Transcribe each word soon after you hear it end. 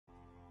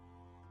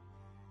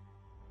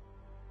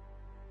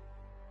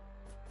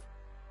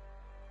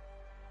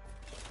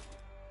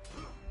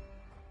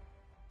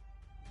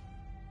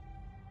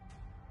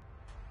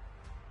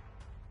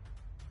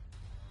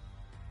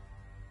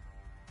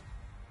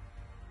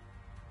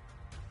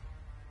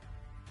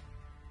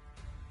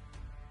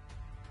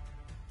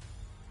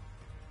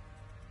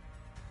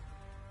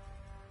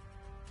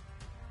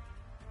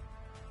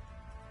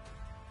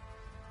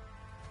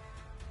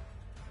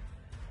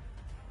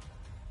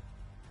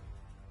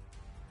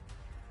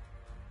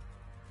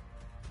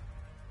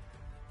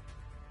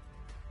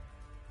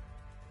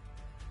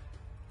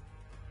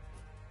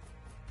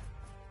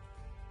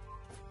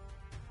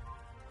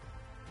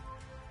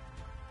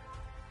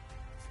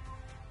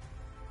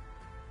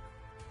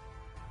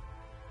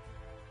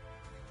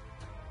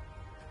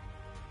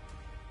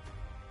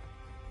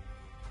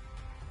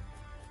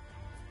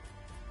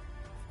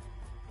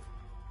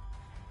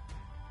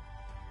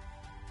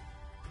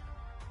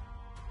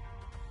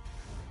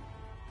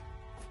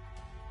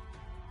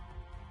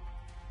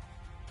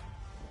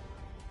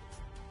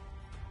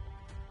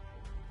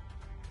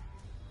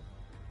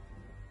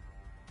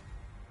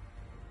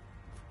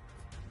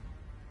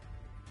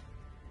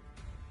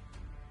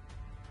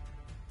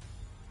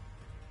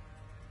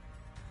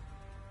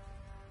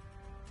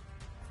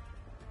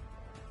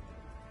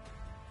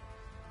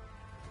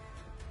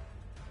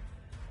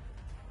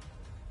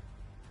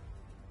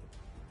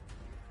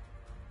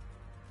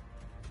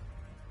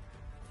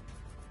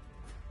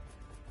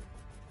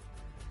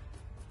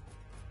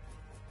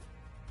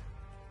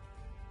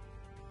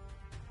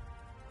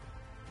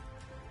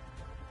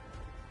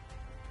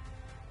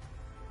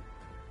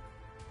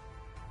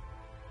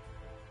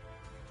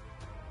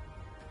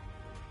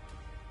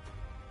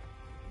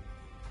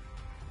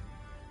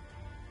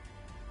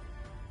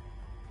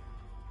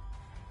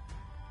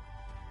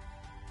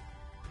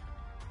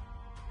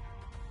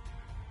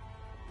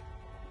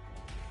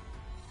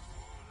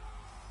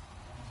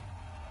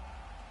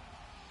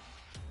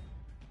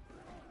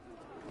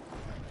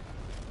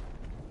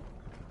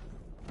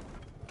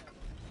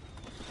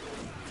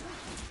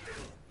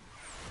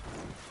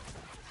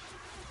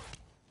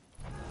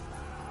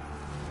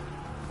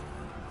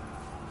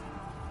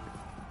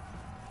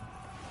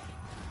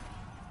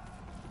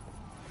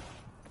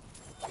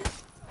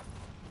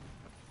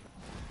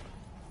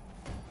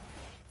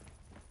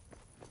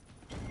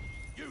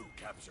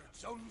captured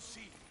Zone C.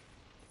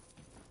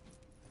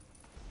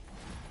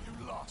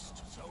 You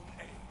lost Zone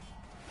A.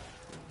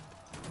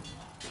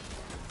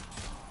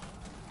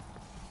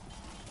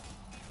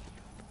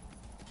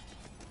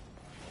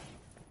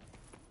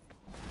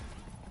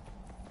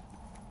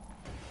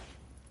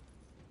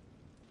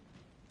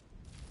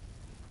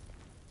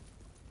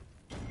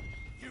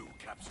 You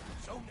captured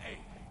Zone A.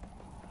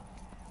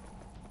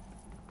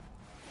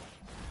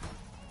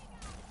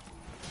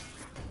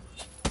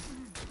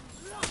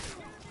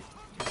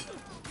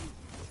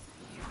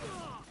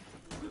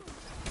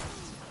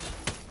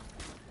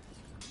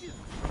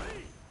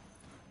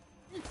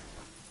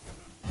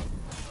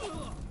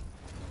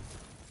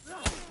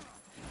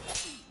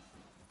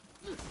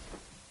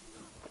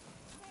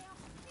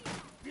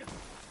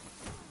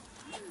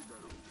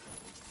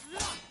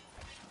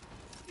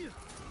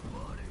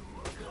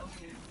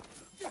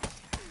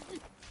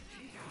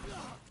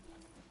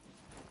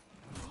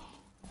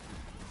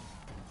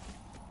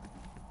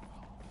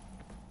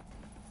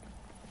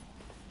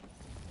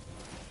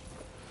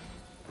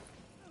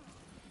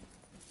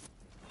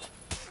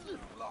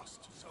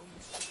 Lost Zone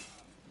C.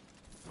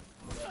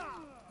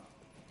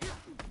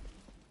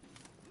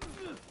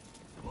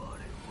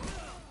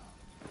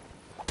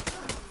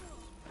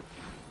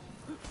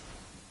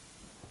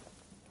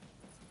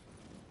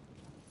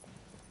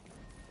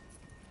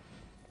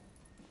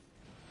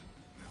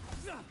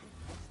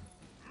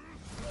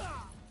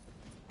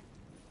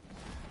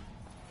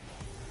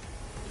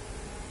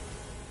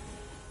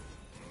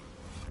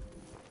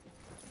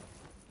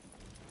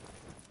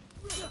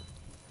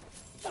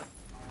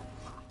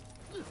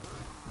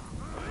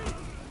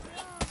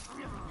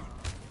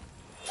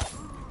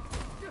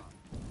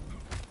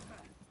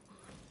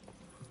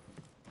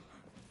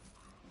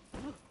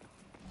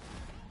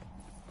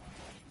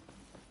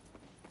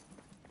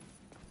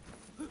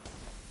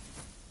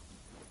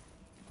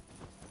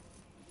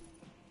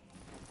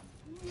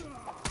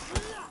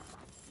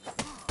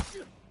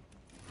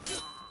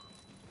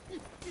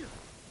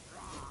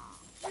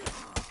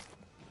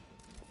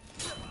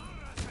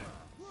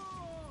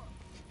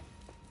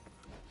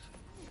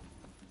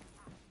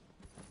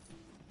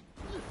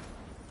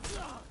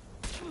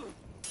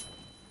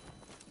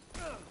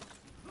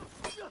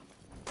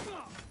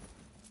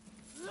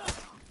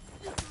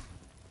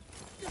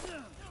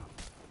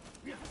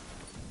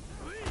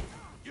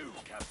 You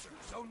captured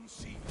Zone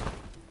C.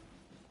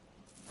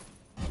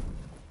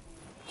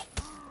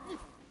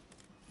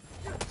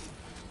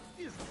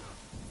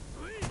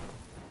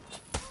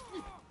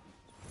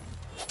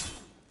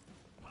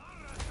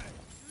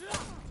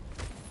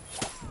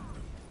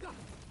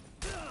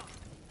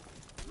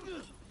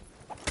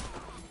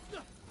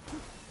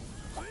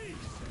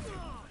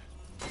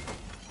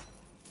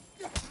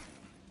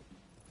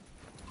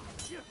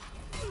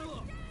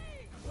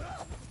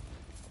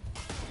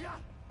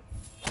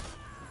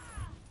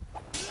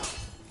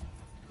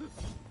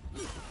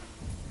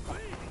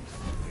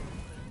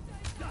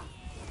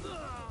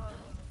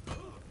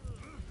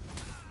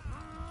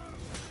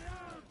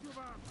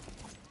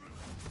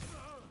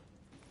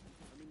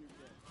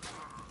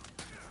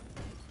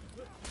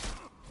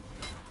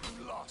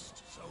 You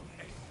lost Zone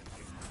A.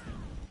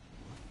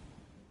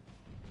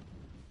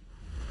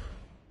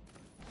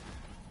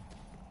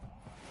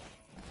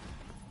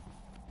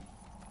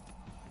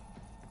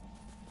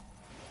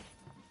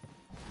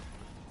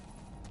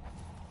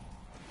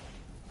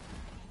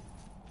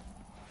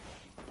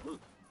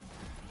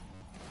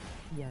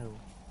 Yo.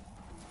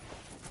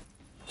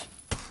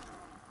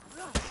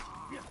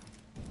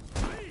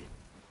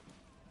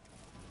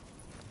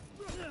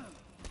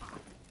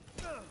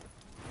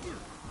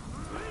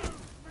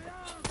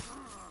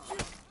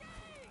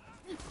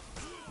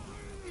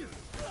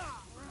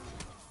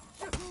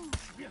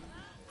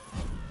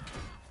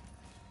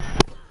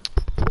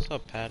 What's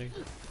up, Patty?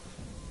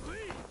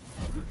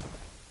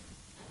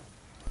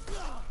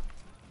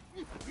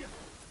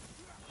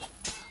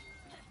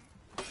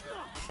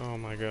 Oh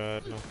my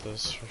god, not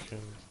this freaking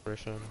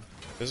Griffin.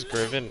 This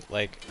Griffin,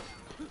 like,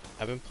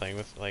 I've been playing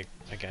with, like,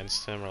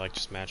 against him, or, like,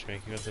 just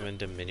matchmaking with him in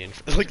Dominion.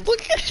 Like,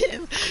 look at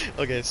him!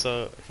 Okay,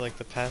 so, for, like,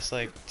 the past,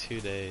 like, 2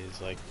 days,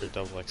 like, for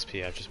double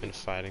XP, I've just been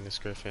fighting this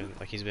Griffin.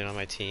 Like, he's been on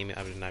my team,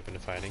 I've been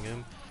fighting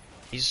him.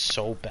 He's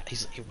so bad.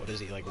 He's, what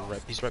is he, like,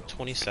 he's rep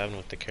 27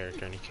 with the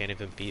character, and he can't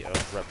even beat a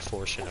rep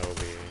 4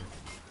 Shinobi.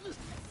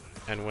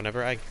 And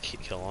whenever I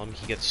kill him,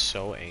 he gets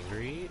so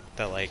angry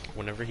that, like,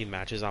 whenever he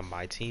matches on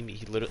my team,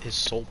 he literally, his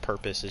sole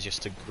purpose is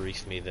just to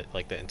grief me that,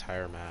 like, the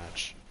entire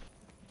match.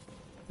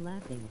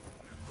 Laughing.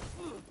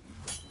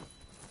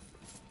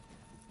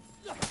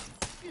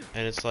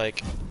 And it's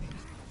like,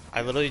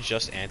 I literally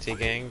just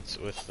anti-ganged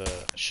with the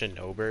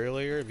Shinobi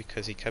earlier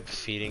because he kept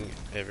feeding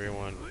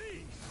everyone.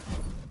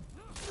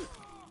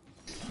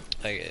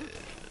 Like,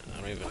 I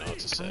don't even know what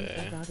to say.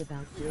 I forgot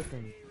about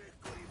Griffin.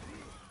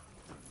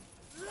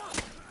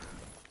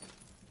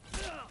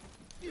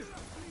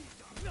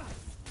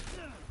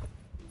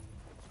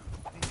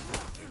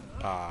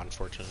 Ah,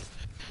 unfortunate.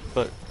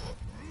 But,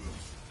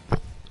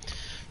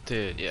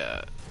 dude,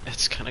 yeah,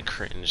 it's kind of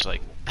cringe.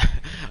 Like,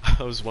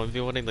 I was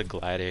 1v1ing the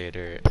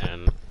gladiator,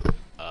 and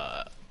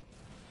I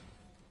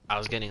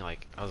was getting I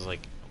was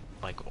like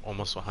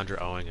almost 100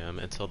 0ing him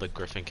until the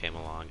griffin came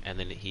along, and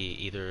then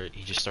he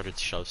just started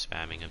shove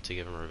spamming him to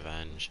give him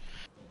revenge.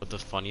 But the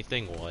funny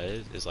thing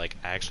is like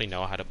I actually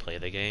know how to play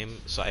the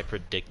game, so I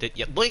predicted.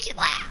 Yeah, look at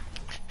that.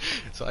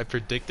 So I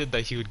predicted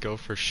that he would go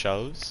for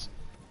shoves.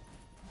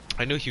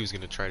 I knew he was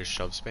gonna try to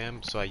shove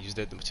spam, so I used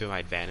it to my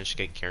advantage to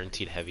get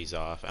guaranteed heavies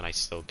off, and I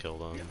still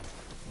killed him.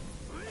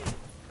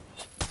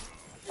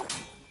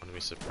 Wouldn't be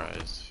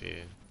surprised if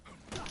he.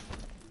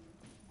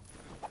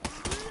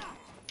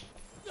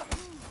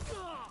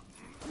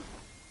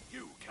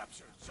 You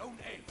captured Zone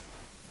A.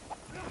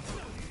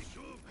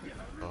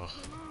 Oh.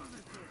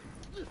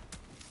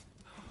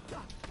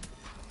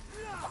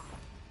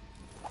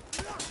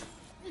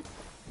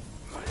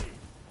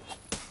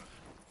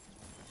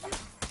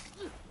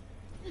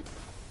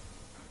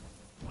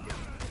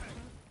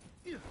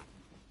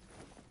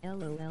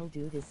 LOL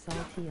dude is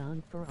salty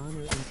on For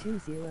Honor in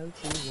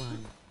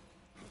 2021.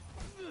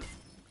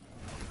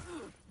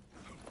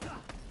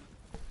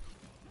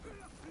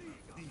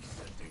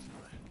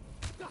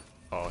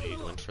 Oh, he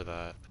went for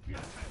that.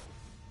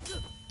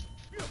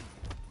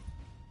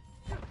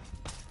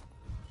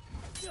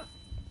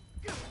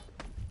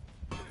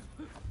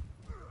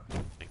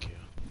 Thank you.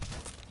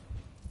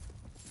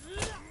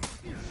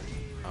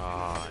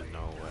 Ah,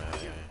 no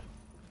way.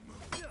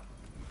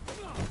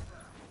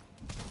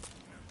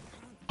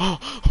 Oh,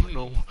 oh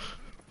no.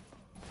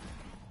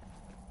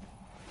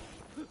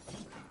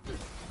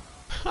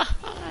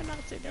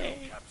 Not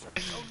today. Captured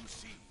Zone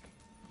C.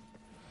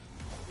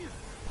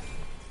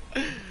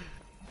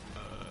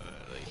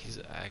 Like he's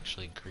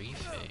actually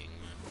griefing.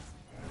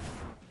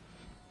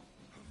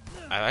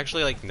 I've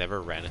actually like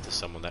never ran into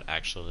someone that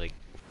actually like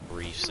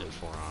griefs in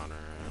For Honor,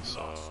 so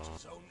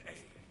Lost Zone A.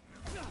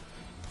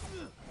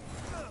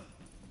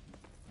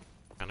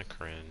 kinda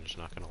cringe,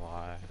 not gonna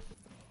lie.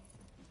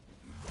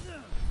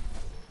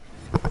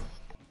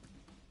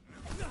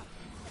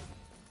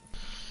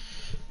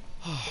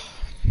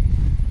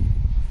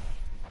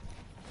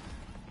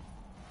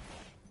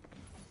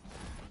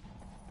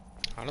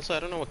 Honestly, I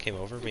don't know what came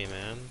over me,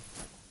 man.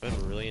 I've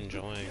been really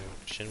enjoying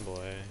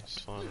Shinboi. It's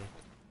fun.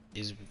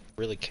 He's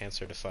really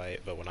cancer to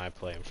fight, but when I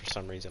play him, for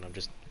some reason, I'm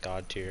just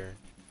god tier.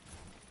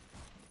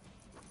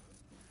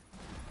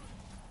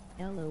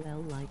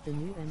 LOL like the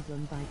new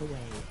emblem by the way.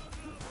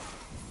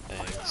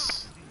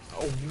 Thanks.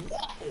 Oh,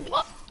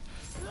 what?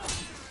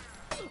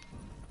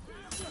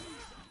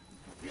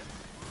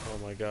 Oh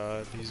my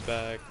god, he's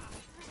back.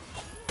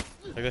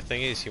 Like, the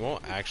thing is, he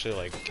won't actually,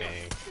 like,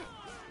 gank.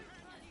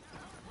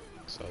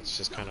 So it's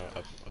just kind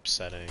of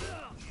upsetting.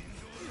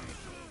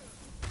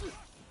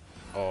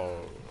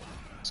 Oh,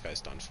 this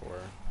guy's done for.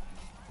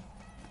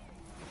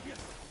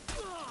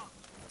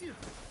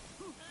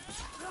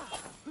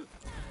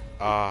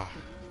 Ah.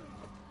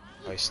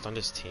 Oh, he stunned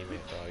his teammate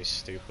though, he's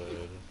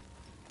stupid.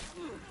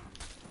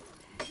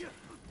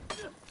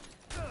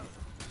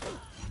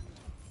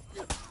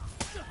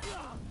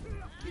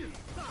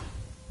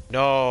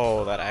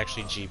 No, that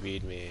actually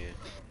GB'd me.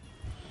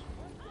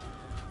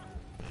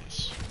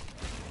 Nice.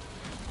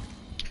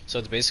 So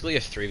it's basically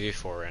a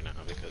 3v4 right now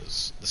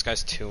because this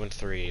guy's 2 and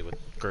 3 with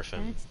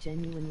Griffin. That's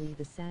genuinely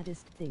the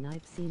saddest thing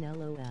I've seen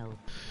LOL.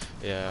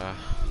 Yeah.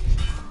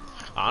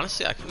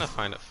 Honestly, I kind of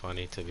find it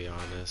funny, to be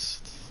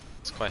honest.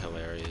 It's quite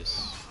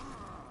hilarious.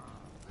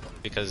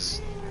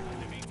 Because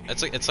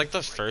it's like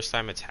the first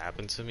time it's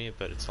happened to me,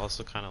 but it's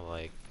also kind of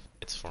like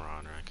it's For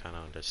Honor. I kind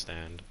of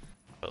understand.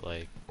 But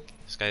like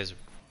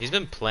he's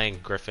been playing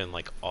Griffin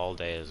like all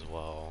day as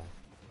well.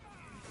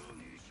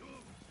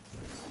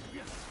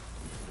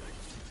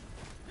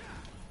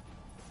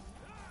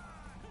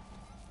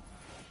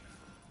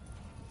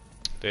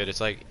 Dude,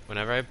 it's like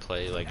whenever I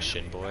play like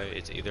Shinboi,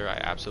 it's either I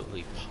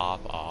absolutely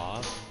pop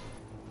off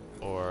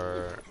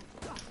or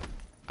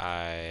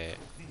I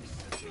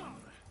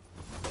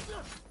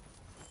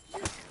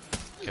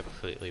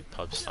completely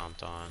pub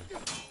stomped on.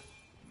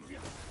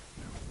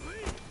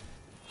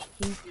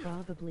 He's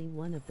probably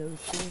one of those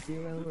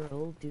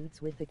 4-0-year-old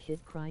dudes with the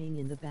kid crying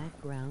in the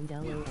background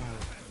LOL.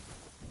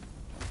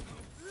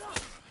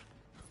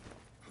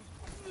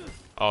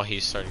 Oh,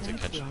 he's starting to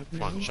That's catch up. like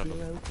Come on, shove him.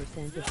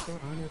 90% of For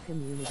Honor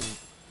community.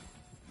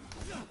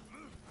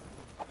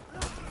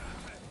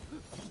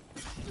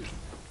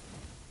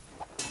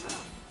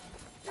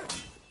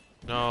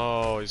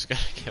 No, he's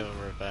gonna give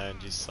him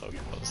revenge. He's so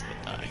close to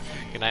dying.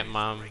 Good night,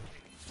 Mom.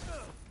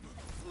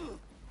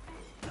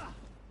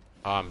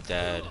 Oh, I'm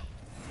dead.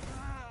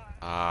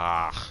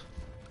 Ah.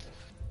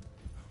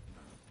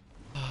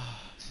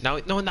 Now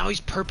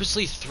he's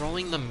purposely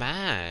throwing the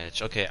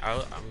match. Okay,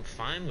 I'm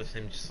fine with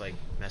him just like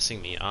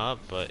messing me up,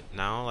 but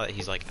now that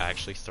he's like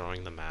actually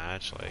throwing the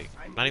match, like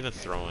not even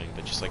throwing,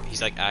 but just like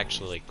he's like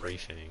actually like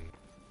griefing.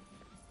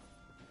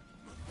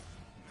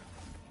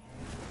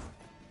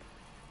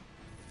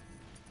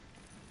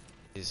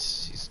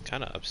 He's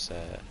kind of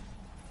upset.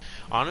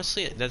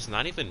 Honestly, that's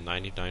not even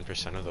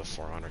 99% of the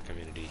For Honor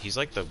community. He's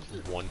like the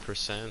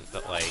 1%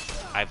 that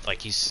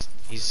like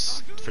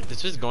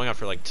this is going on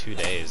for like 2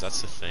 days.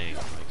 That's the thing.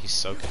 Like he's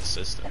so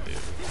consistent, dude.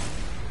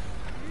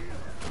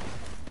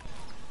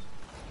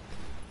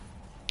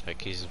 Like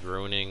he's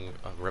ruining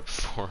a Rip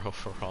 4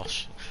 overall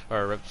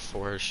or a Rip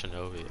 4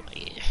 Shinobi.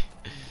 Like,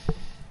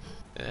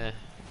 eh.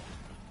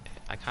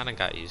 I kind of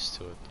got used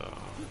to it though.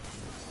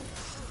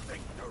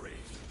 Victory.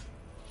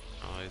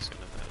 Oh, he's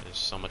gonna. There's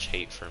so much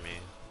hate for me.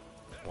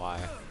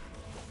 Why?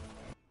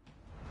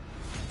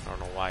 I don't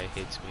know why he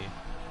hates me.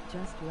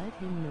 Just let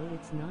him know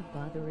it's not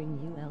bothering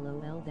you,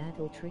 lol,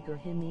 that'll trigger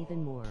him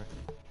even more.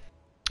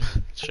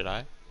 Should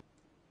I?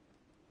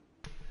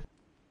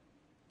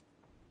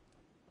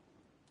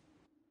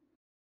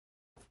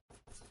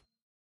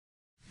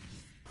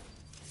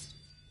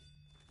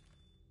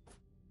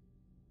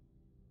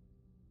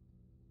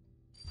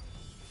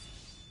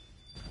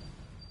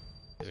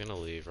 He's gonna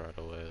leave right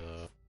away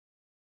though.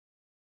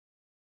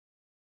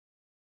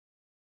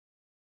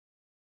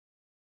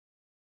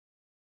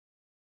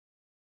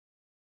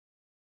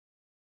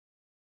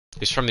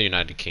 He's from the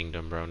United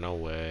Kingdom, bro. No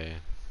way.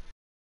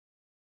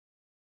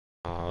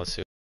 Let's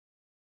see.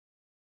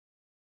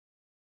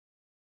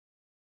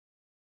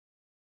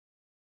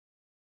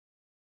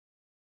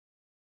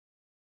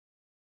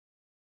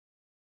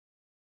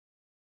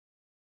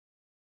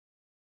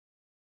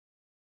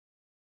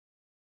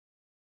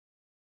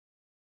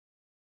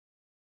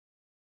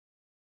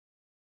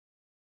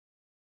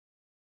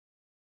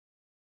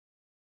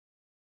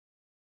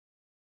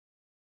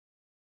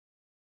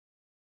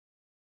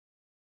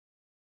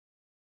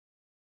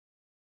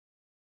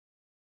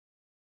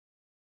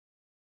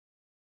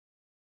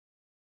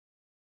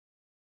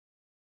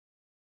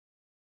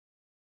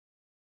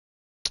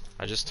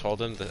 I just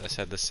told him that I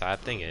said the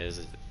sad thing is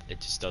it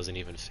just doesn't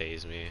even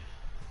phase me.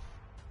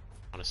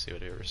 I want to see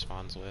what he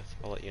responds with.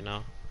 I'll let you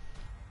know.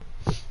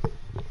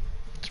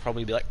 It's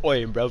probably be like,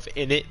 "Oi, bruv,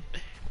 in it.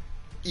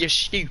 You're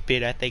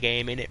stupid at the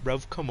game, innit,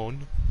 bruv? Come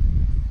on."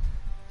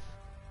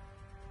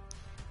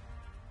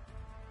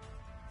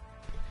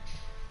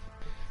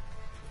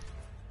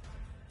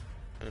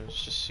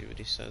 Let's just see what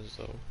he says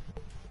though.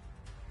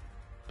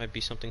 Might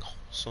be something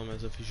wholesome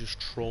as if he's just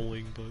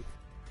trolling, but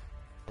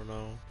I don't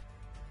know.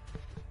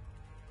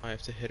 I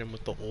have to hit him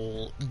with the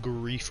old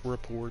grief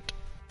report.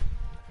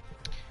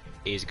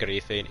 He's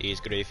griefing,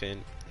 he's griefing.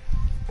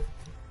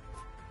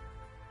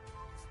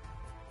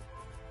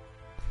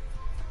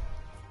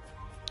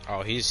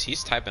 Oh,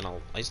 he's typing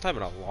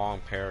a long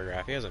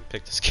paragraph. He hasn't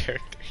picked his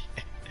character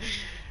yet.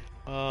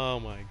 Oh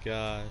my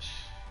gosh.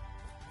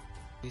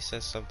 He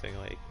says something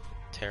like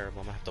terrible.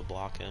 I'm gonna have to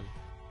block him.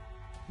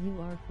 You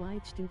are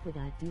quite stupid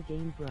at the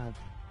game, bruv.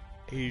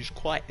 He's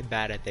quite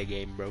bad at the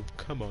game, bro.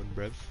 Come on,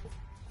 bruv.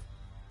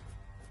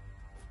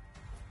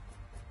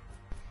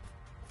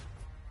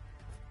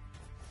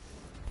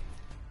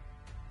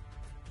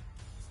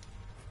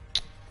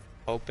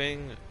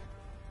 Hoping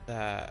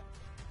that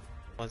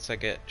once I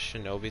get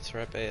Shinobi to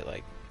Rep 8,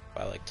 like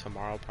by like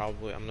tomorrow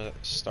probably, I'm gonna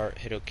start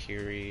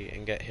Hitokiri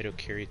and get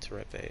Hitokiri to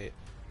Rep 8.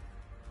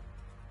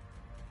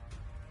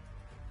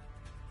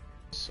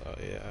 So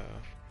yeah.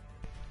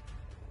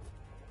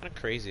 Kinda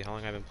crazy how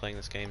long I've been playing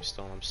this game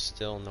still, and I'm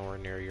still nowhere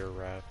near your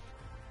rep.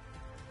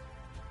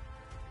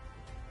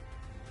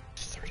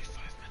 35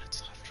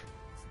 minutes left.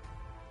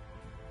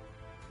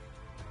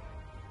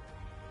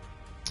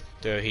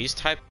 Dude, he's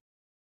typing.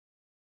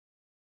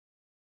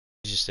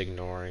 He's just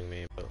ignoring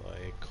me, but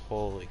like,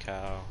 holy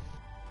cow.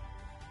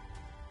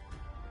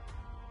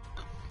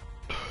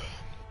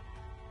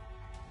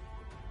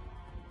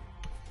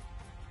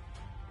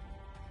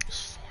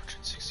 It's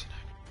 469.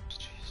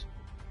 Jeez.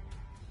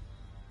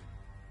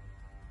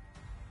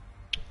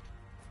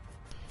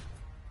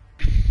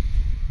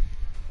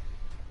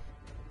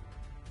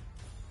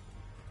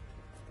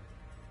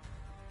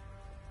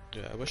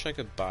 Dude, I wish I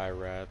could buy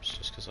reps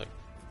just cause like,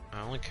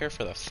 I only care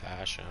for the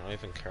fashion. I don't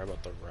even care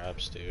about the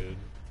reps, dude.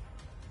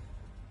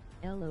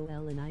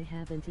 LOL, and I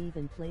haven't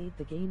even played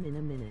the game in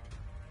a minute.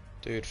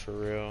 Dude, for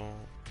real.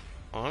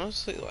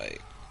 Honestly,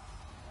 like,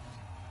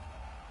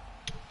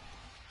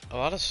 a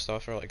lot of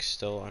stuff are like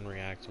still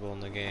unreactable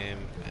in the game,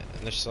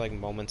 and there's like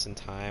moments in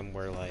time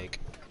where like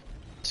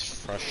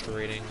it's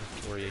frustrating,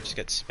 where you just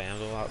get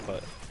spammed a lot.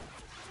 But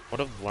what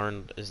I've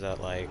learned is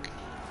that like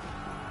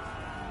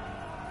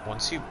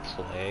once you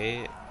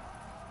play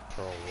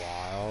for a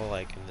while,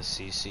 like in the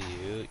CCU,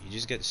 you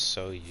just get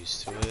so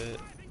used to it,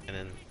 and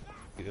then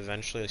you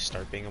eventually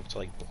start being able to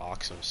like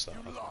block some stuff.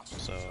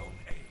 So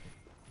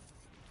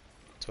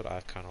that's what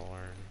I've kind of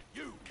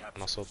learned.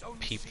 And also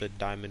Peep the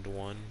Diamond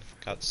 1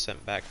 got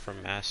sent back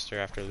from Master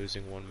after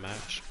losing one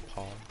match.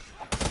 Paul.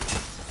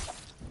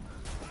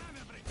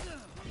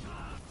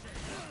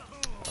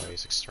 Oh,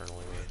 he's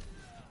externally me.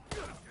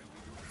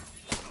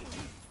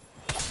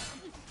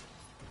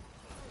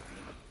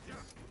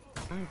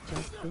 I've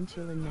just been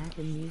chillin'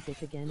 mapping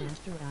music again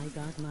after I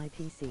got my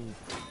PC.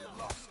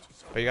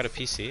 Oh, you got a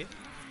PC?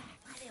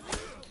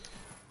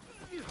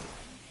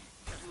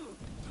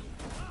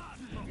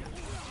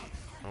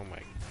 Oh my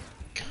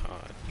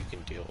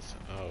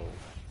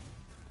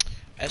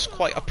That's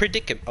quite a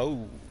predicament.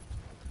 Oh.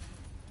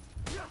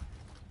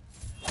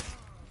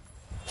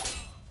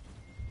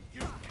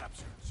 You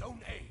captured Zone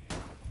A.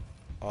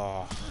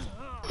 Oh.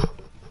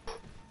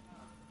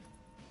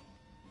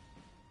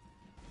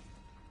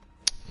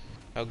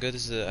 How good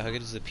is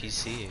the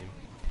PC?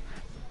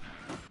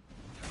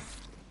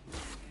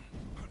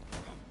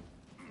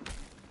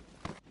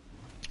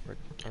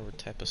 What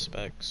type of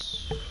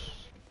specs?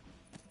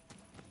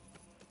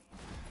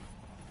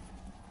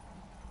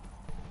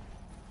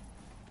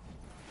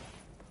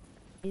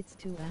 It's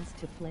too ass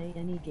to play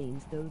any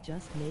games though,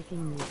 just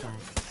making new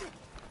packs.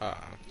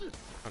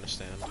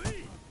 Understand.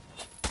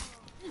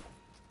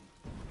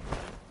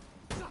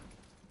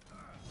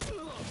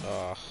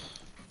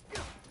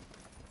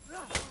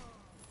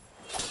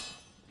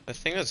 The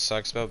thing that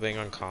sucks about being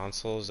on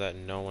console is that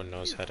no one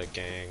knows how to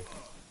gank.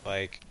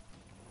 Like,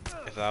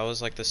 if that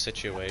was like the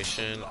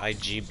situation, I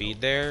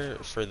GB'd there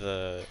for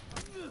the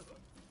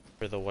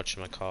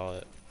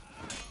whatchamacallit.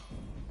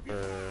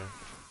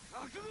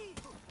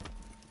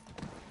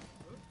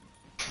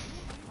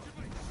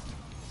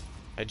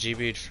 I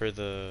GB'd for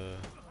the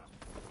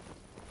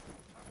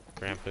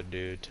grandpa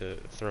dude to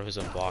throw his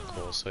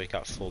unblockable so he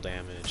got full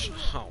damage.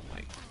 Oh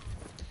my.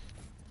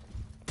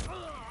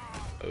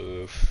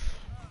 Oof.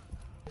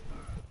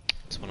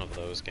 It's one of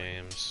those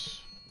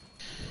games.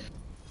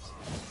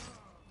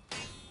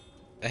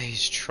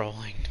 He's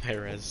trolling my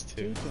res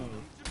too.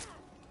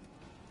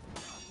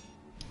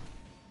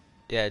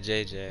 Yeah,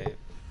 JJ.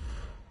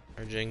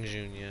 Or Jing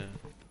Jun, yeah.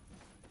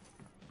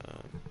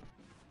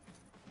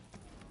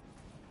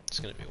 It's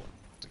gonna be one of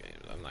those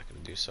games. I'm not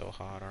gonna do so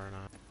hot, aren't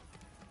I?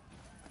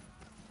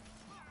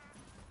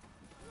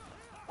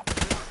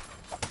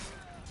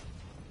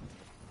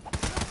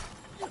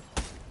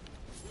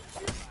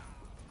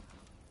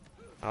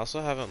 I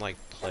also haven't like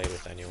played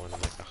with anyone in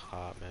like a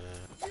hot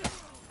minute.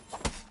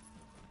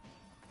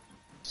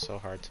 It's so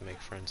hard to make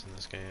friends in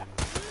this game.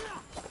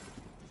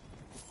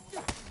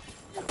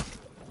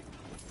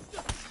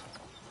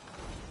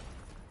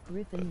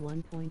 Griffin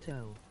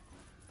 1.0.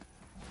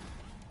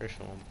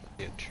 Griffin 1.0,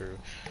 yeah, true.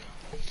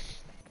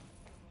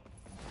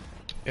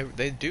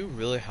 They do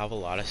really have a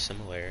lot of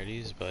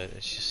similarities, but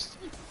it's just...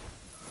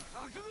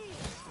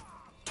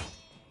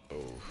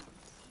 Oh.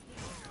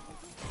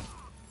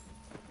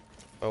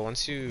 But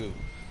once you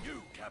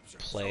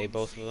play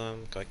both of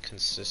them like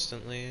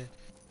consistently,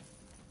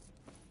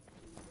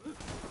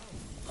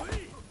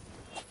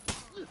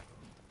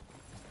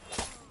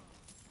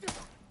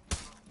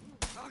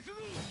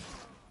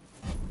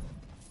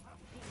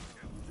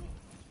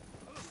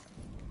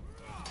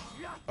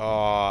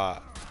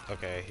 oh,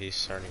 okay, he's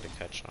starting to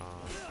catch on.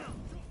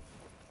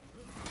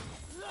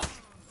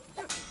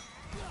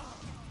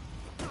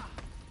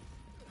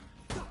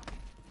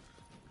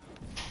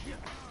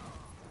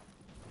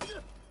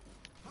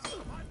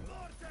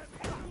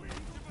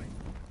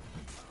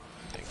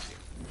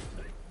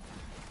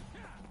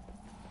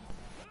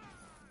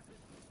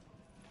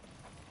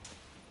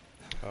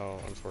 Oh,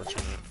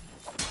 unfortunate.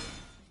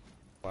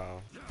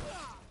 Wow.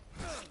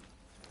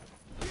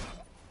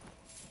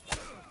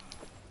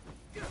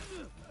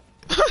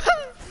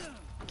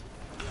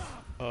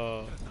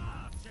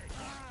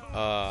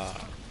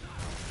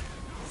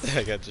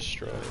 I got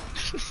destroyed.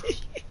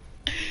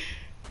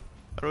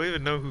 I don't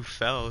even know who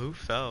fell. Who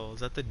fell?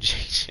 Is that the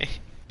JJ?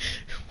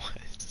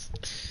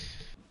 What?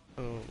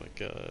 Oh my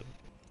god.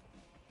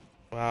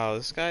 Wow,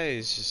 this guy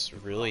is just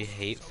really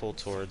hateful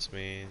towards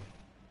me.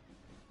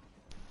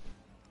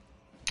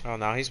 Oh,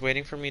 now he's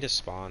waiting for me to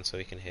spawn so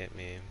he can hit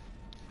me.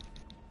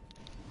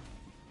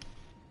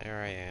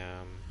 There I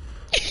am.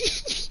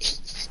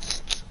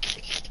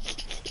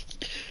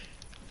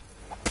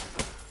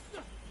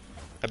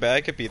 I bet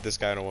I could beat this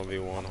guy in a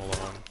 1v1, hold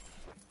on.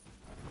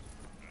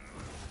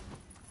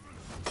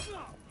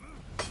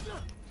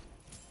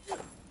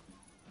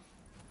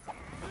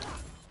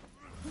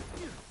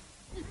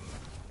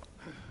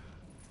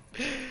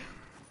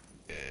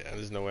 Yeah,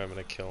 there's no way I'm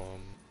gonna kill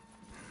him.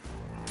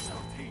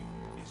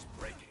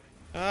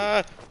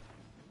 Ah!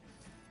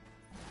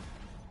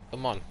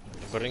 Come on,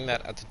 bring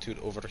that attitude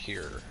over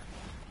here.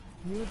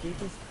 Your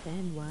biggest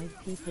fan, why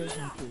people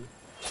happy?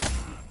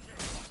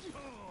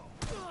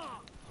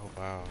 Oh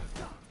wow.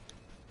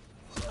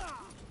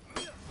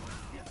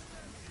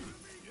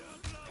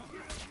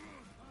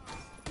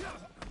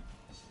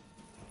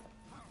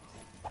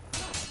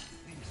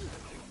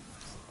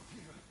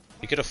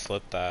 You could have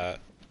flipped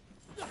that.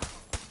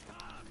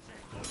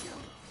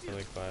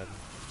 Really glad.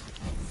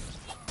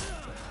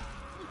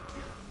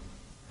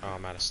 Oh,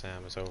 I'm out of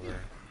stam. It's over.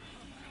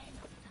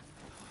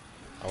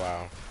 Oh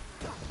wow.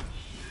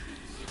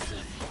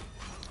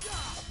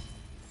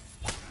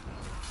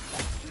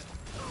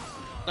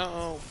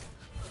 No.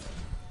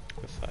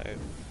 Good fight.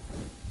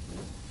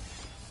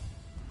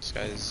 This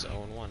guy's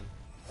 0-1. Or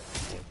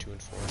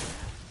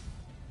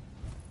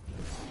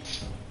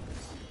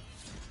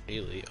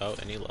 2-4. Oh,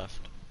 and he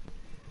left.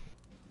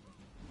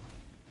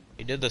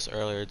 He did this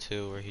earlier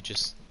too, where he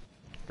just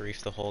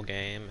griefed the whole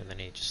game and then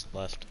he just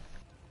left.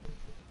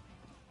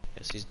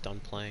 Guess he's done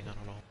playing, I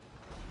don't know.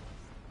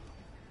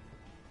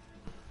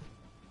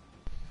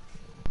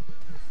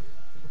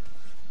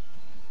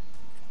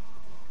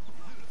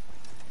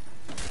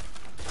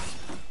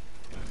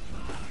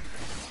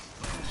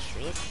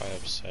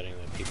 upsetting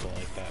that people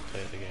like that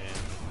play the game.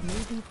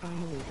 Maybe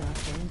finally got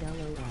banned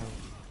LOL.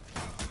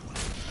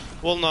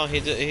 Well, no, he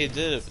did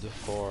it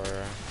before.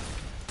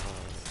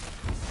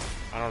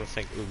 I don't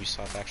think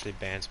Ubisoft actually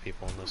bans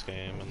people in this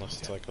game unless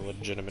it's like a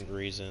legitimate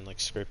reason, like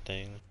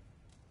scripting.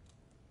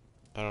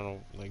 I don't know,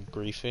 like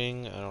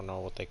griefing. I don't know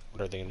what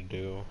are they gonna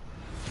do.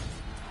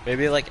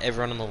 Maybe like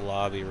everyone in the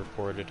lobby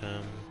reported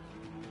him.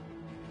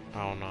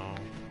 I don't know.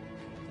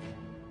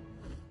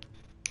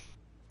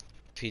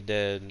 If he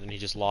did, and he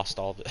just lost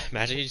all of it.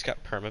 Imagine he just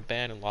got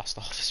permabanned and lost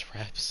all of his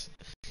reps.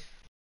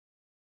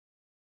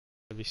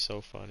 That'd be so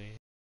funny.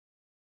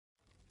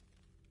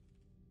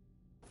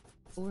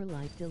 Or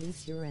like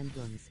delete your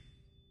emblems.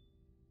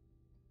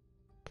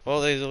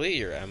 Well, they delete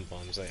your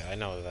emblems, like, I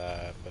know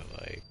that, but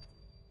like...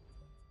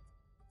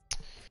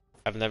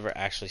 I've never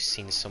actually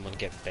seen someone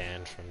get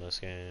banned from this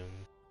game.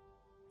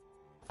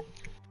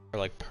 Or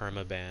like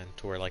perma-banned,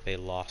 to where like they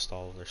lost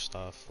all of their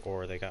stuff,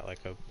 or they got like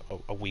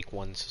a week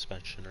 1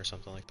 suspension or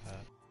something like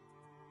that.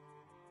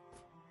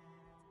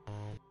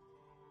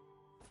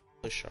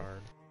 The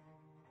shard.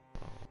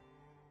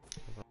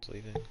 Everyone's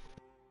leaving.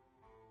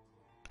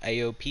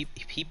 Ayo, peep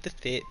the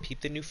fit, peep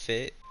the new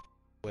fit.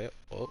 Wait,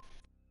 oh,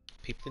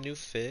 peep the new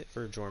fit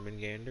for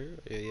Jormungandr.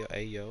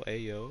 Ayo,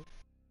 ayo.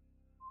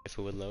 If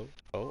it would load.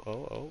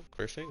 Oh,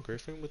 Griffin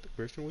with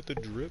the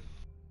drip.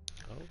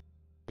 Oh,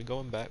 we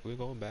going back.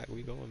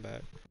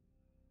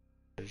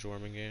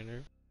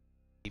 Jormungandr.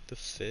 Keep the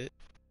fit.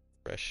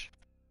 Fresh.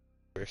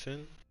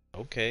 Griffin.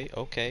 Okay,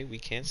 we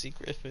can't see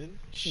Griffin.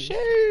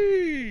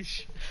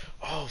 Sheesh!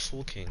 Oh,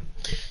 Fool King.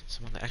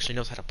 Someone that actually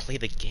knows how to play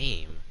the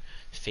game.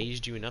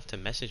 Phased you enough to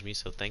message me,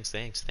 so thanks.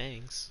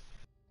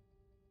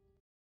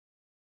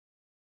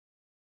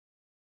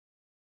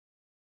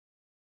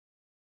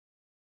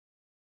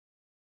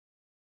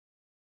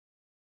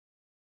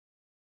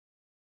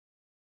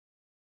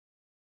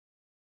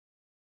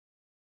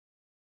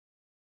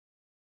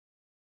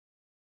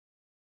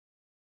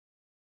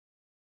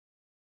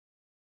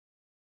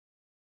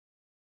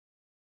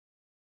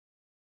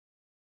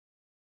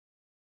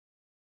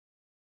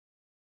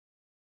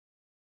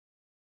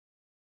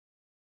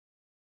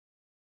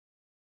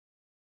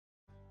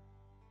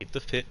 Peep the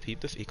fit,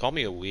 he called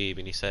me a weeb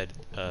and he said,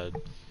 I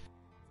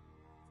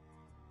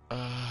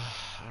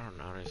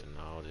don't even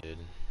know, dude.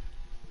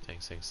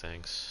 Thanks.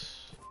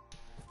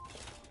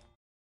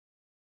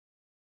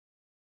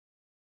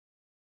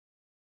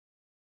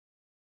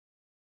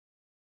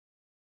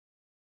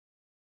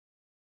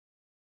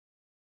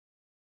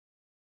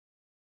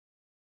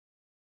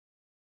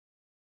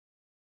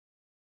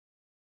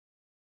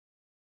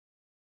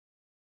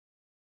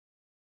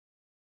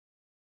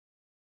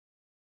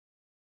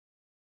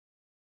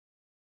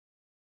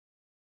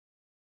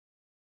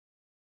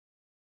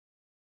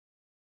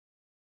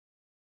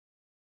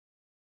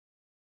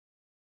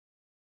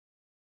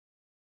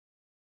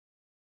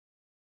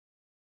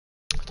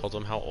 I told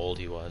him how old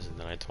he was, and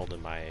then I told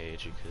him my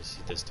age, because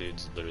this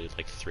dude's literally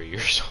like 3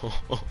 years old.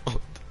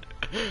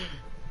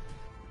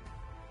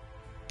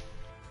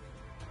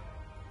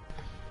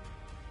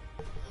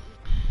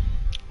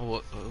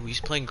 Oh,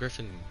 he's playing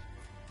Griffin.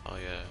 Oh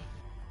yeah.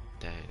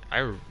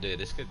 Dang. Dude,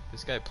 this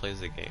guy plays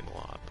the game a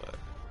lot, but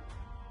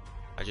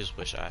I just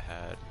wish I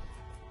had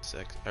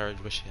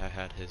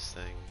his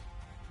thing.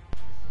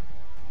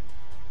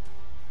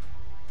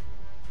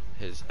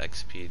 His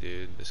XP,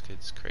 dude. This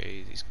kid's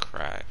crazy. He's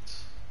cracked.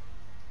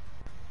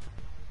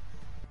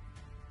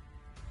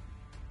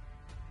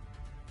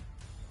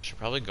 Should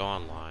probably go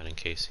online in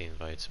case he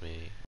invites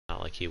me.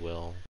 Not like he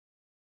will.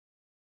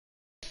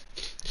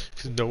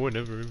 Cause no one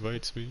ever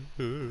invites me.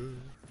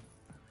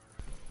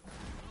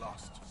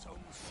 Lost zone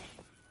C.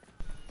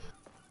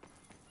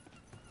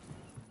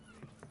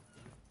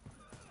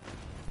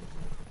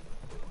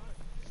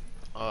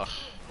 Ugh.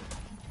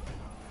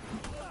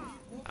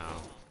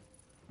 Ow.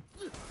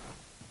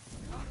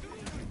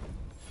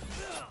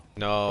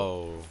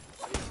 No.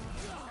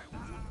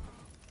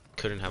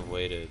 Couldn't have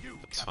waited.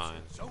 It's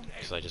fine.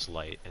 Because I just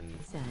light and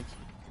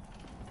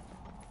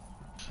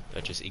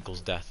that just equals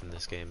death in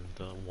this game.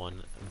 The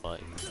one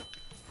button.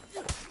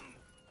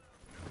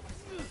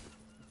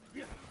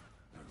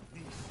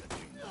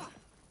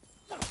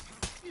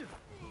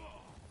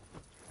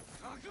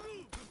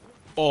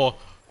 Oh!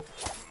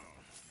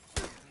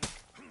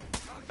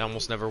 That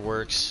almost never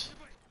works.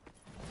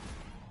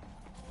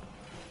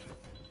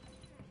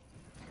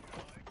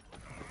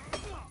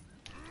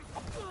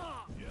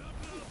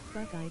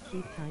 Fuck, I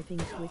keep typing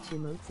Twitch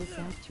emotes, it's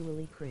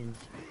actually cringe.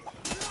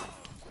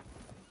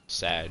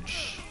 Sag.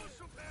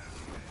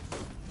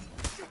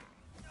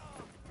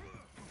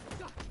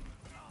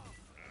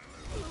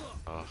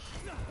 Oh.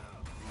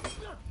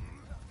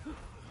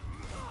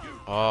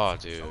 Oh,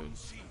 dude.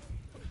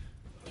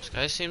 This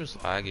guy seems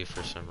laggy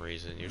for some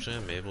reason. Usually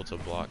I'm able to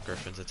block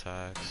Griffin's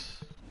attacks.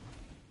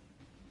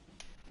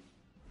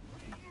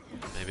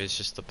 Maybe it's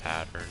just the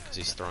pattern, because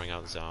he's throwing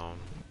out zone.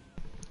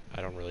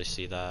 I don't really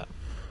see that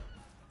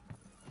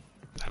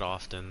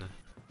often.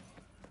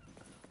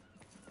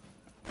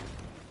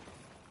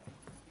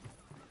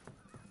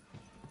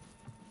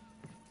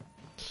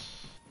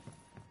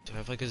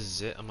 have like a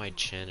zit on my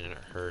chin and it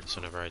hurts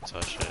whenever I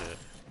touch it.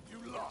 You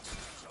lost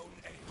zone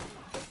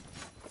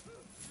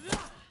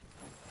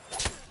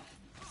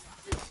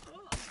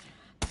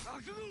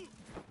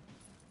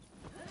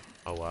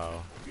A. Oh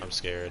wow, I'm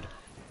scared.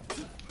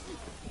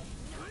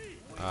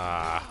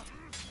 Ah.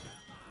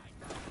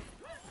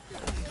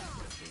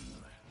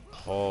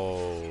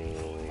 Oh.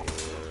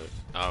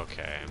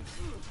 Okay.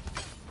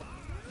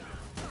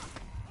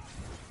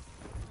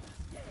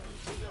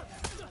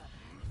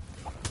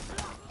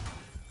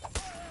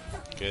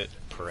 Get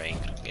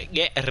pranked.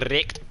 Get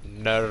wrecked,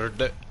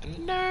 nerd.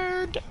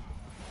 Nerd.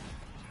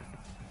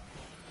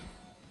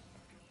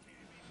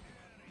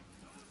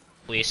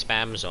 We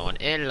spam zone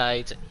in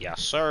light,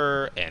 yes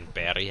sir, and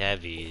very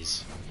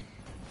heavies.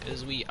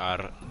 Because we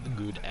are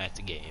good at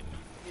the game.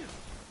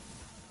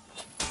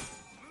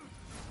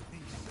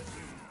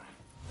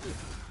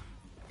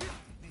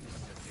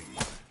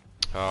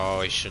 Oh,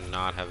 I should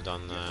not have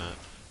done that.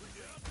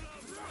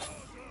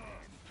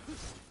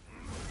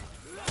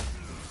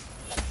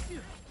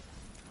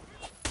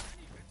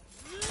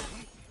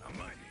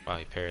 Wow,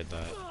 he parried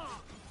that.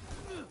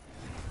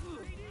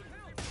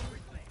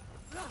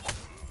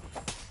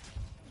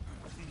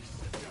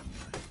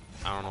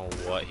 I don't know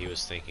what he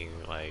was thinking,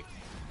 like,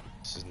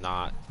 this is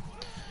not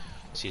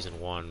Season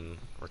 1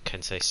 where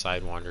Kensei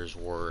Sidewinders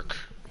work.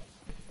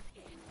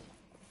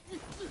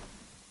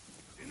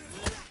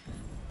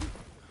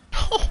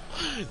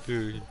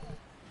 Dude.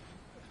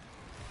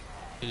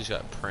 He just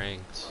got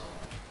pranked.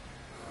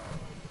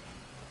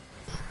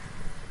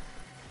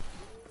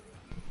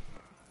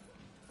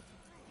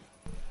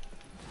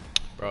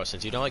 Bro,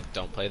 since you don't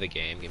play the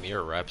game, give me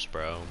your reps,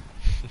 bro.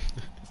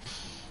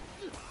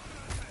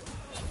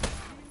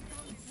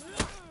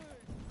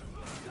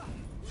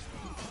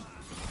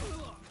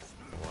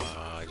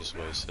 Wow, I just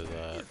wasted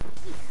that.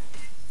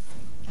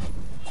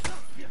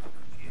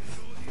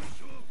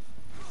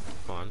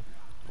 Come on.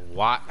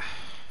 What?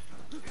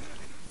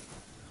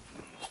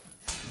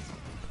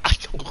 I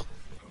don't.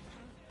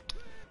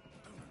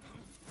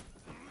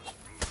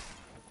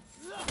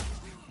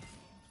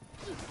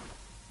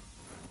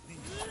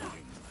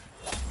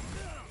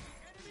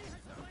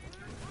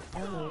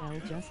 LOL,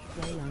 just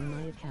play on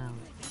my account.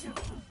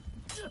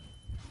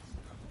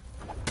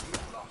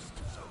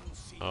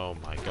 Oh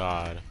my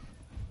god.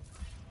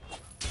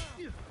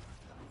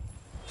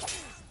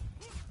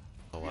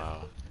 Oh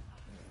wow.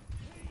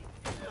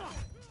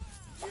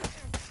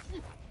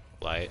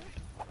 Light.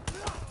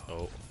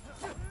 Oh.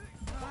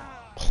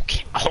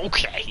 Okay,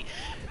 okay.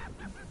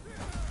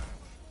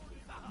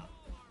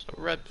 So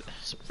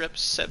rep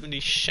 70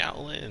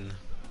 Shaolin.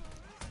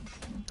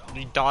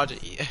 He dodge.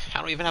 I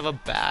don't even have a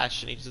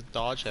bash, and he just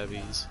dodge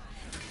heavies.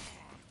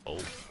 Oh,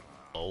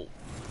 oh.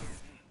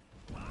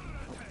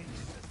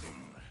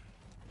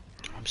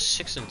 I'm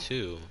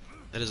 6-2.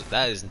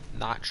 That is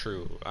not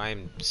true.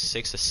 I'm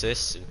 6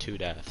 assists and 2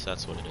 deaths.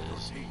 That's what it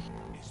is.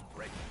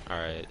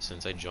 Alright,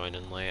 since I joined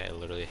in late, I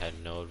literally had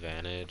no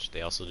advantage.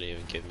 They also didn't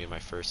even give me my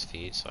first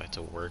feat, so I had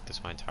to work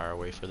this my entire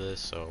way for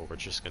this. So we're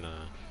just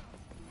gonna.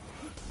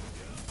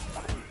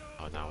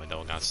 Oh, now we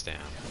don't got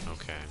stam.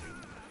 Okay.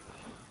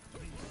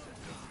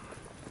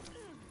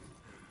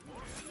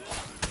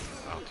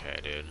 Okay,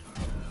 dude.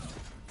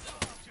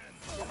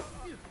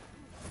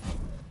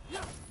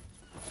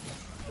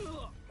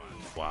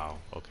 Wow,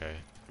 okay.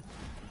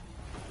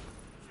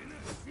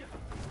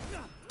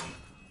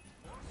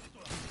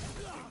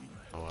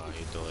 Oh wow,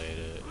 he delayed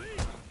it.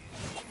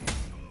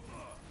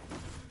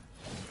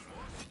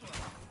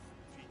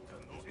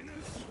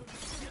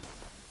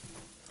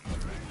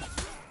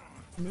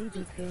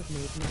 Maybe could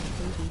make my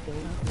baby go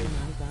up when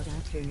I got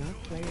after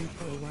not playing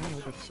for a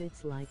while, but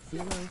shit's like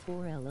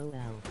 04 LOL.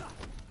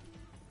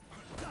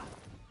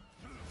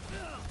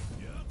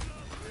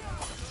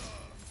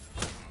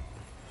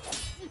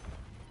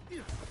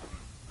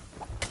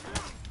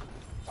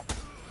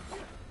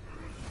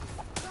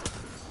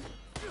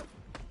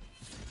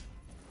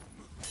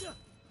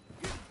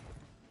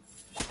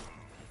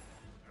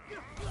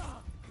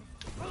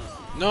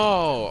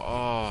 No!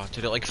 Oh,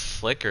 dude, it like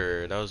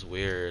flickered. That was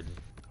weird.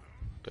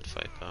 Good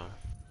fight though.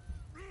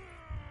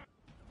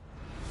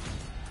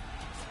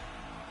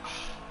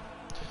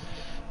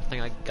 I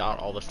think I got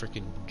all the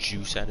freaking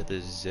juice out of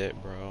the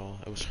zit, bro.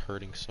 It was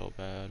hurting so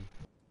bad.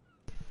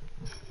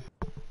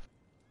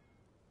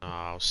 Oh,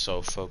 I was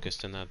so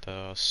focused in that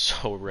though. I was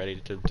so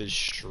ready to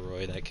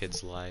destroy that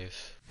kid's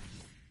life.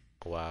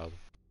 Wow.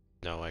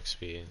 No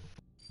XP.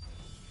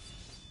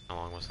 How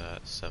long was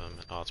that? 7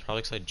 minutes. Oh, it's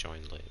probably because I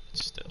joined late, but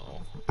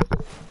still.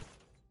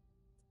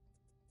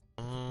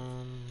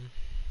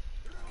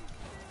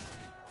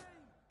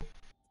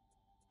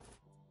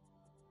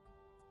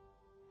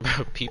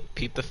 Bro,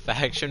 peep the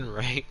faction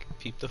rank.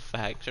 Peep the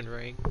faction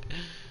rank.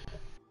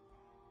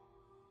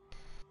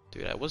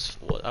 Dude, I was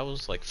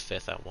like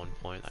 5th at one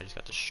point. I just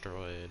got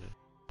destroyed.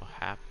 What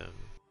happened?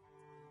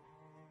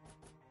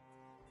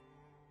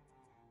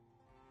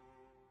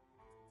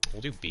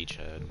 We'll do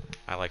Beachhead.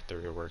 I like the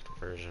reworked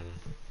version.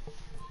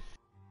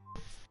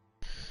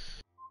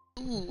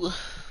 Ooh.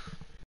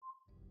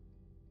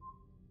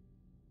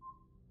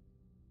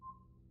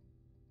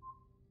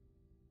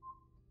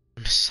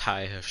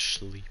 sigh of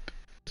sleep.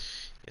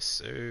 Yes,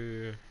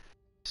 sir.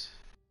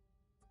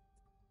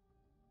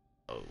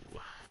 Oh,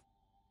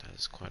 that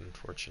is quite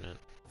unfortunate.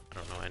 I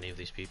don't know any of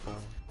these people.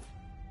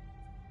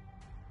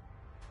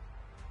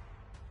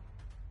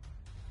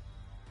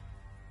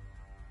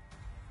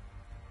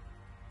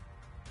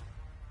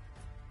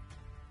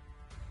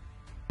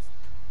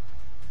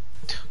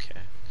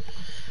 Okay.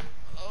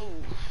 Oh.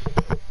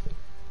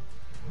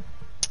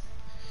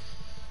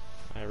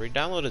 I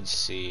re-downloaded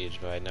Siege,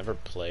 but I never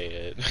played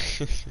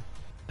it.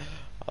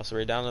 Also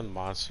re-downloaded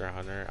Monster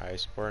Hunter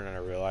Iceborne, and I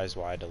realized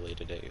why I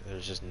deleted it.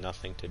 There's just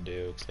nothing to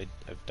do because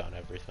I've done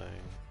everything.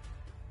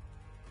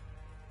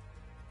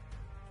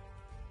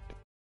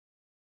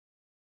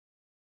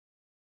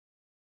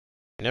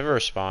 He never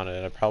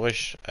responded. I probably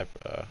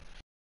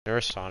never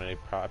responded.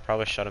 I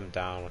probably shut him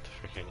down with the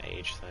freaking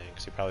age thing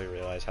because he probably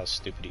realized how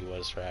stupid he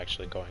was for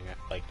actually going at,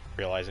 like,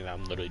 realizing that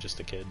I'm literally just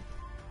a kid.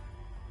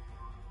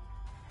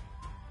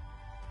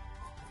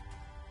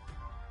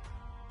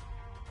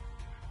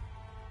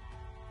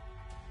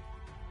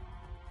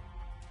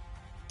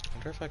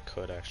 I wonder if I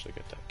could actually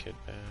get that kid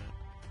back.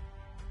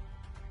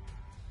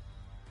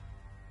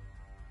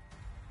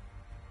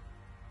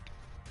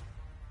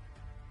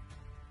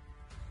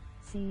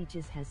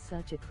 Sieges has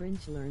such a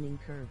cringe learning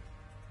curve.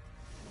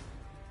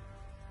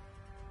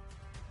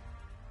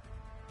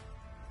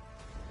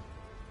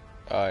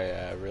 Oh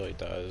yeah, it really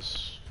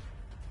does.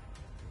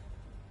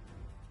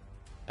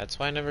 That's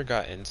why I never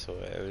got into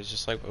it. It was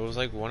just like, it was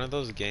like one of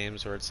those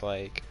games where it's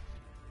like,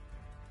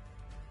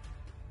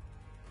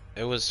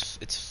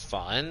 it's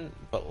fun,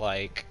 but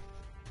like,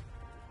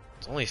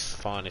 it's only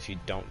fun if you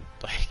don't,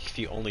 like, if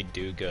you only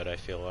do good, I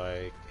feel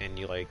like, and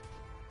you like,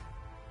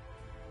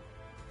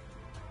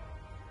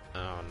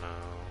 oh no.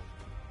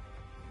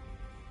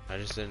 I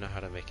just didn't know how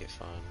to make it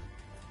fun.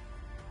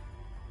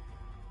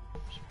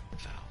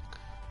 Valk.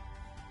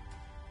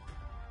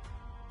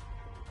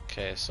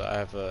 Okay, so I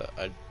have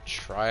a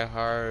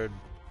tryhard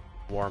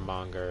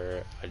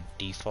warmonger, a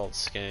default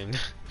skin,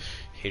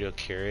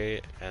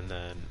 Hitokiri, and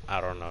then I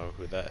don't know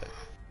who that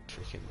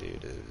freaking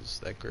dude is.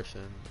 That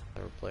Griffin.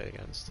 Never played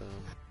against him.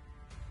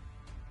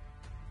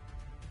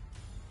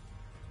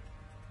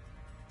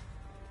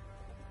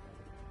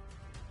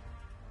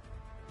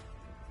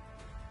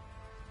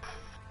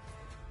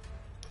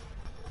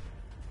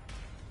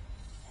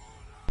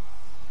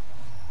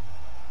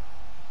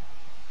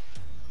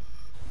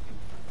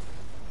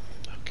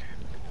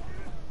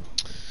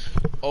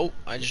 Oh,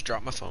 I just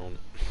dropped my phone.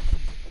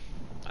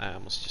 I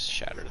almost just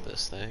shattered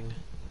this thing.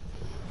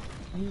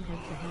 You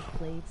have to have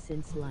played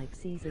since like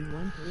season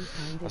 1 3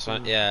 times. That's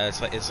not, yeah,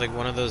 it's like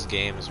one of those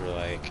games where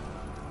like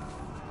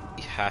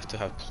you have to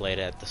have played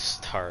it at the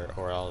start,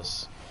 or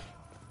else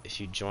if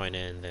you join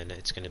in, then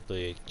it's gonna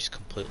be just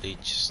completely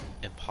just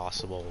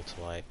impossible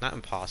to, like, not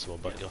impossible,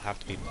 but you'll have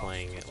to be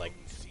playing it like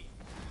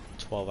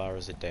 12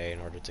 hours a day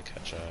in order to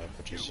catch up,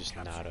 which is just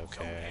not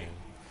okay.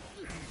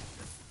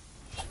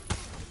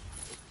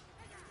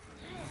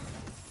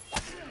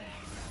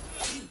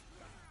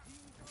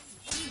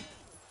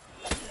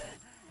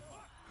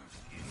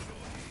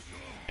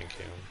 Thank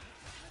you.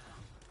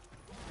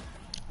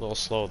 A little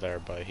slow there,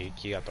 but he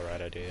got the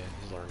right idea.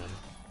 He's learning.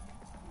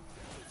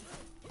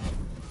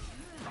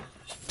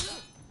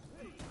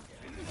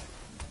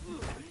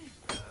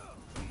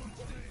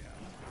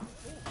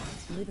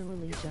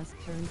 Literally just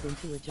turns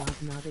into a job,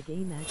 not a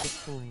game at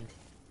this point.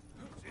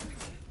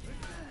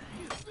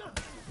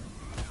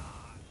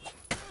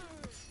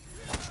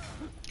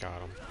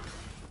 Got him.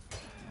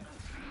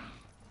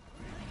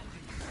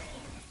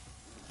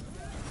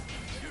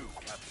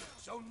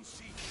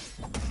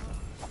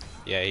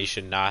 Yeah, he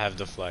should not have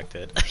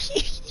deflected.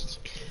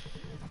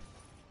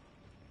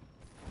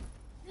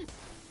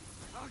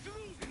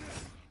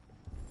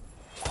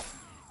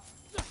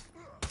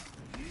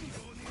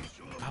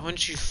 Why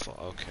wouldn't you fall?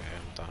 Okay,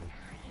 I'm done.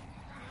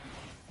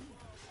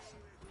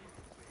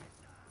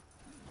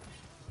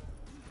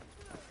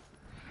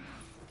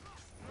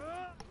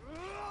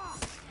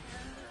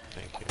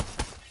 Thank you.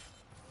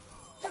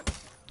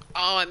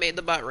 Oh, I made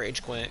the bot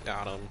rage quit.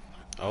 Got him.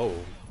 Oh.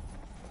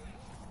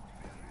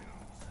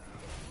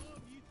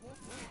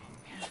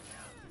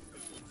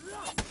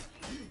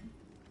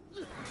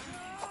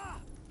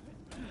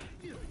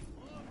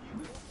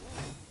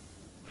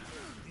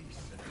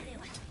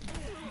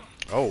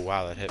 Oh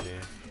wow, that hit me.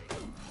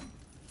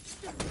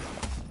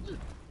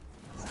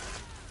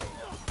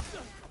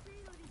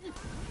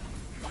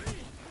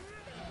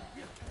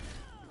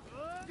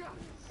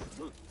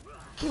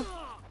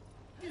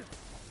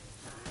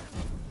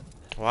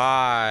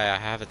 Why? I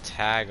have a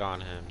tag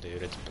on him,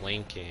 dude. It's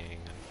blinking.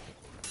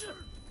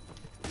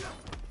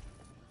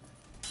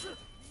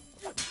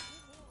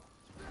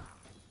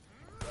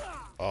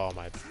 Oh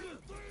my.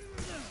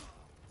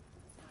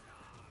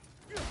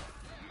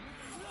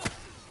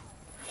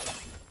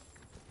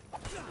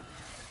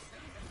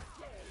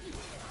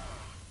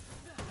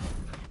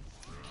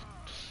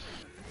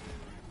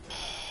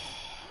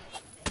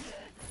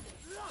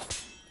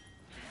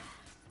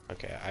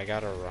 Okay, I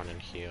gotta run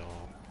and heal.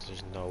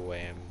 There's no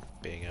way I'm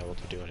being able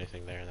to do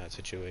anything there in that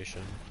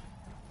situation.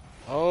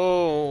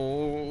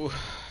 Oh.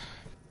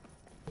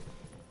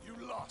 You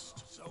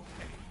lost zone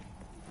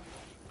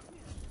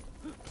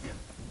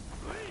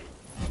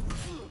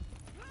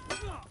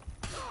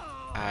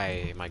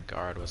My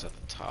guard was at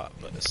the top,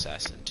 but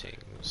assassin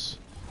teams.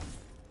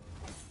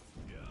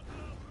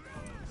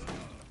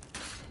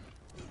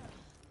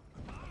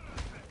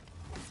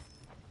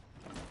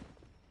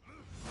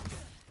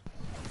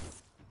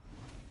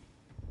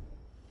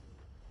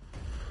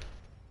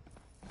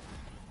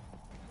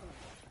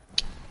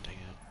 Dang it.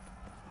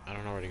 I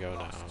don't know where to go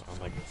now. I'm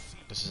like,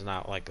 this is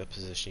not like the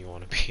position you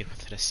want to be in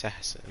with an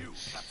assassin. A. You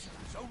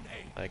captured zone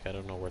A. Like, I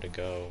don't know where to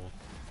go.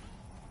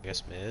 I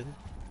guess mid?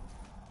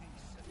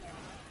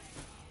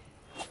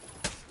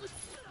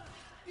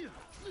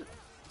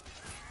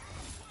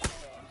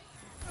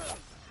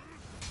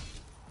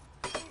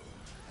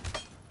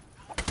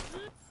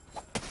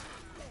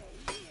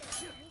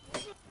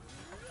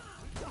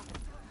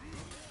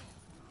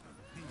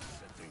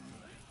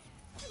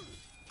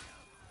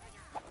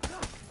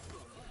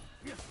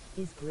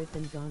 Is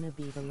Griffin gonna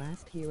be the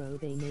last hero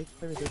they make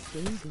for this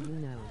game, do you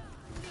know?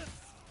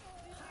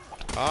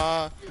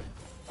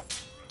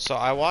 So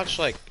I watched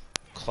like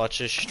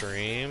Clutch's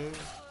stream.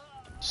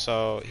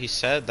 So he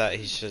said that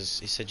he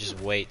said just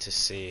wait to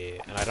see,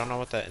 and I don't know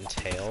what that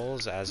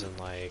entails, as in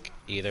like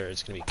either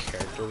it's gonna be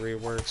character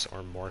reworks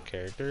or more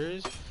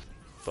characters,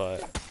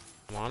 but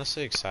I'm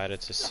honestly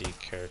excited to see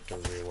character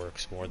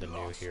reworks more than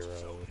new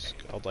heroes.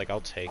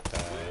 I'll take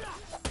that.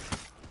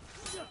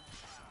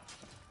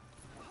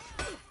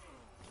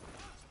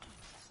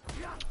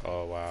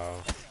 Oh wow.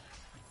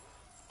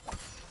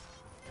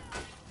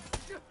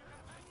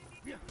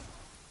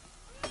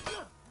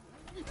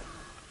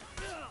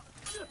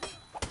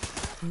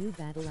 New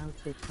battle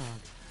outfit cog.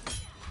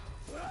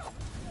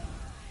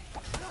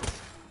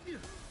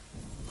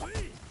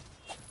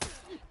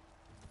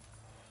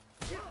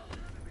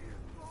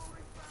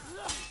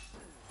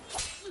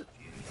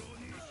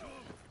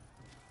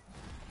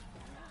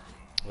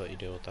 I'll let you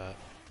deal with that.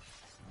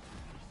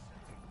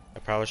 I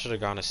probably should have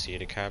gone to C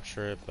to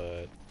capture it,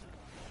 but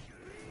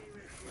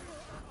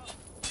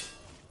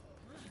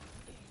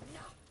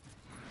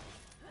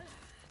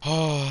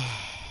oh,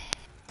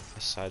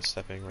 the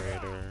sidestepping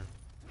raider.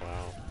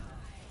 Wow.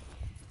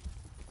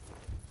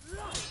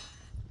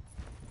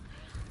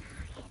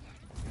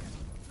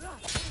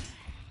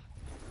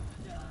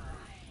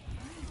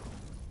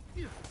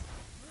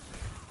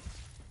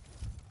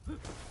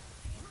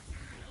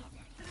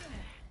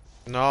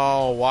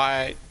 No,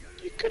 why?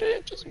 You could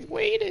have just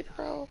waited,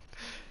 bro.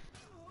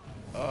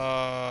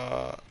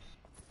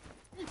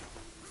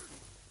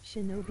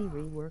 Shinobi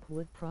rework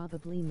would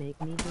probably make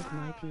me hit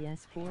my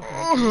PS4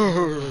 back.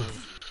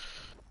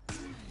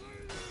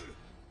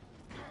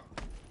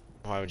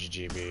 Why would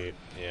you GB?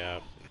 Yeah.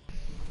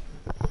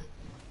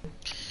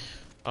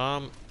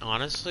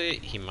 Honestly,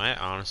 he might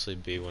honestly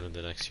be one of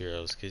the next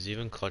heroes, because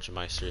even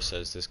Clutchmeister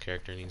says this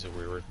character needs a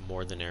rework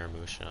more than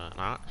Aramusha. And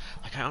I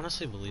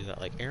honestly believe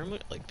that, like,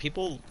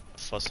 people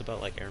fuss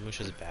about, like,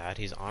 Aramusha's bad.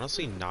 He's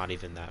honestly not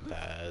even that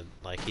bad.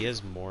 Like, he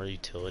has more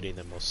utility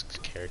than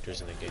most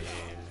characters in the game.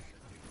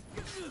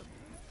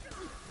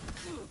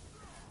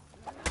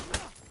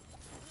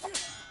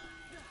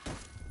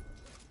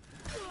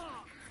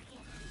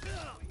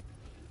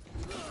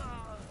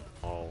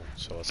 Oh,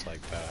 so it's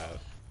like that.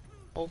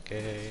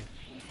 Okay.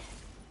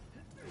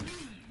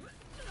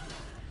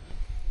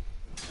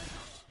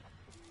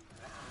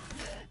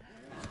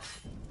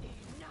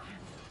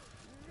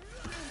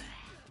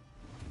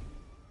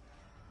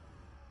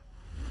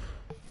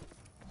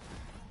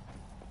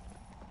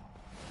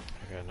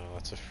 Okay, no,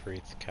 that's a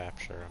free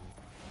capture.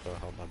 I'm gonna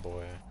help my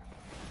boy.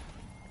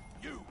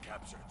 You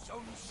captured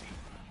zone C.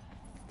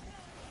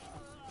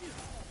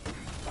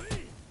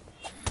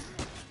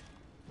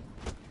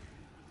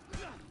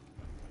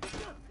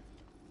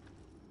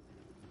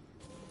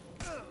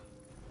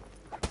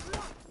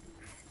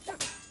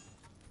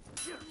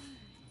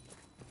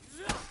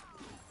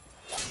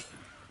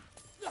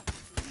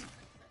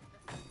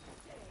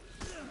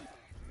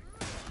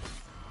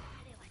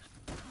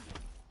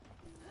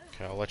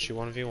 Okay, I'll let you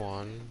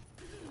 1v1.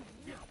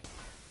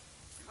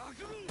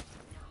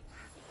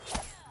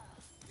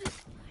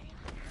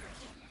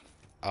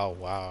 Oh,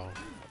 wow.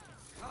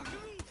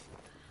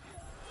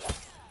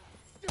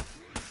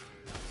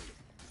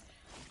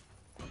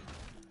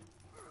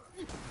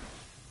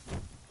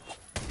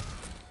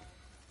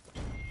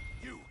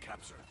 You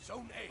captured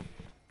zone A.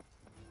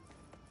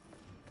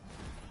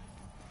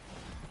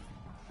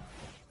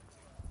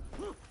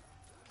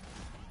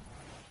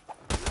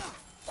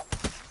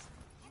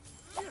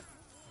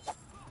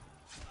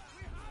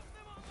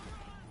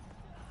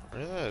 Where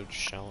did that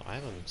shell? I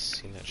haven't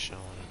seen that shell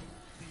in it.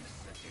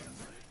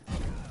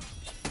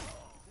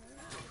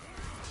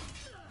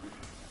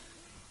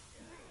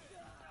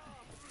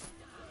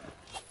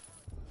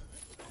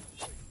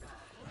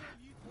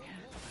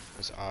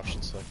 There's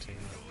option selecting.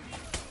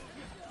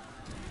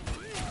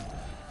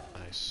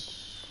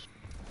 Nice.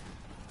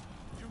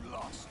 You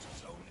lost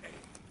zone A.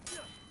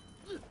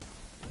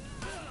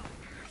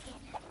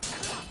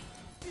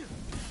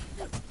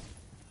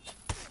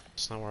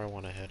 not where I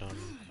want to hit him.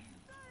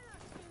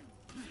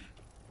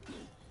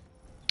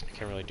 I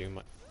can't really do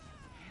much.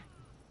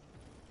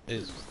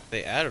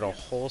 They added a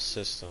whole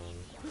system.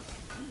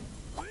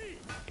 I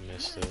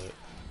missed it.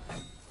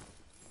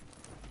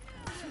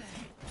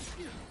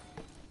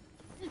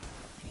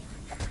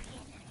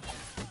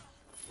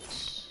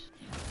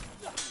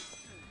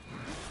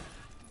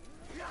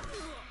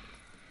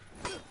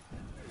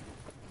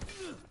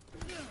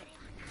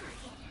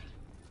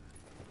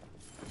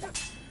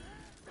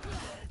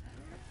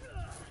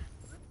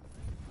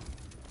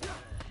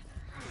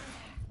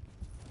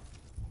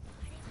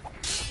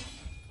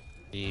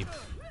 Deep.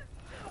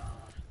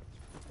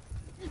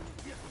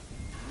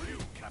 You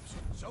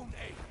captured Zone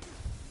A.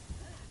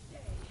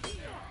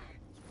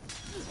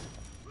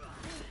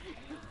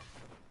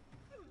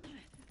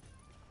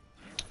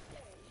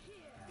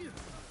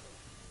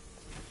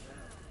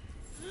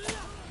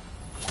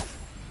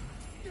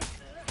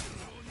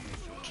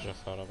 Should have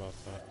thought about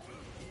that.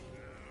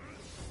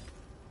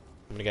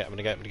 I'm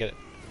gonna get it.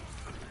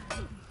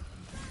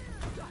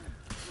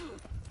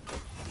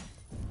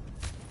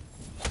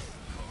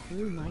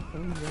 My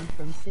phone went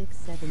from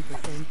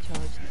 6-7%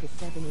 charged to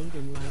 7-8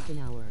 in like an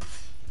hour.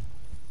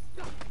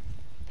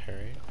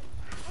 Parry?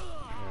 No,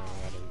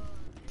 I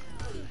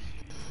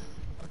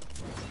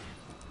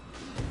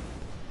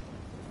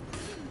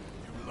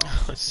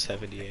didn't.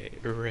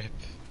 78. Rip.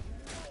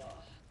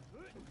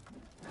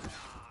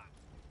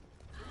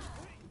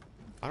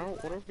 I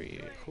don't. What are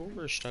we?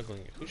 Who's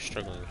struggling here?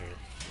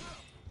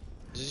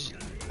 Just,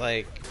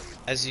 like,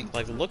 as you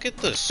like, look at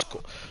the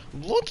score.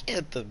 Look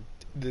at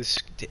this.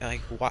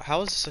 Like,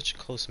 how is this such a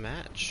close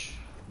match?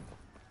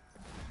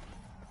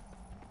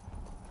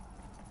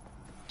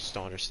 Just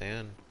don't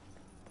understand.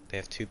 They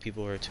have two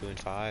people who are 2 and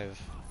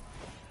 5.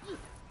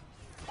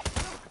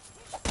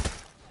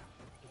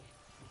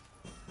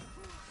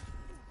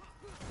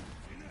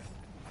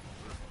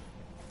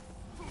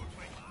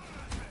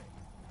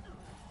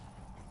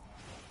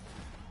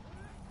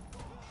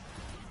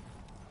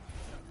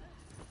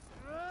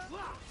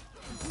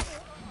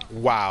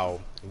 Wow.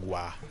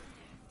 Wow.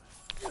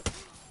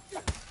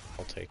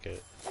 I'll take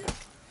it.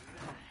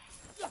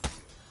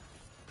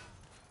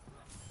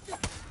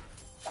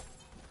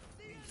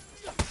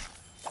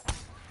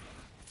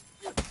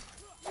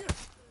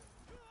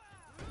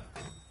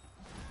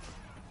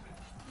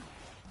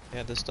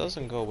 Yeah, this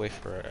doesn't go away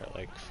for,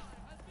 like,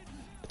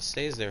 it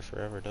stays there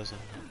forever, doesn't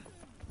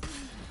it?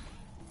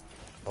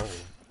 Oh.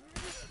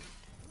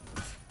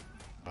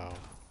 Wow.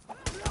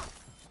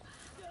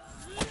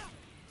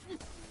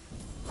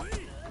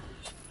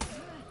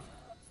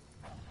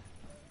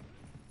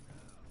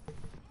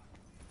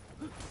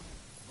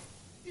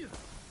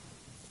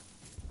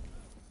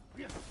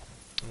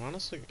 I'm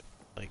honestly,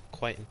 like,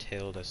 quite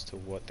entailed as to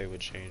what they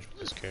would change with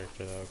this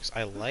character, though, because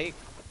I like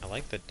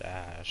the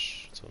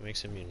dash, so it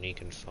makes him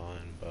unique and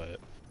fun, but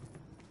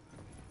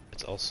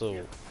it's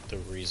also the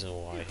reason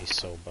why he's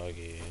so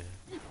buggy.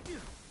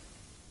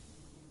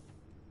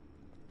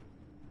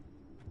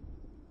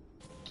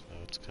 So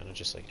it's kind of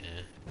just like,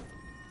 eh.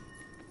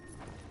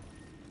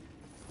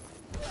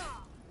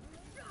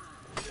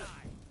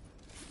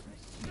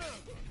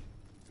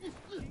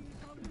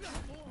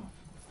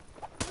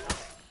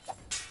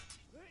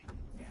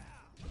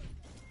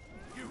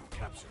 You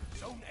captured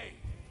Zone A.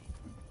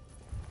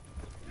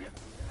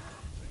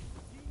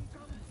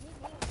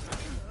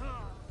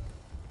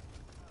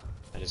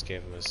 I just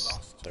gave him his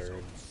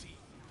third.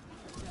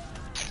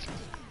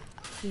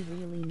 He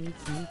really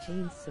needs new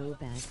chains so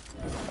bad.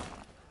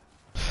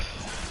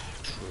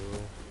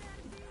 True.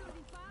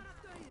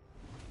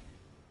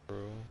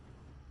 True.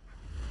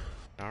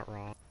 Not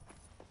wrong.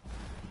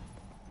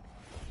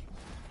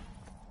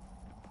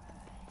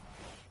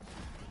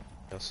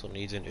 He also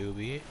needs an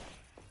Ubi.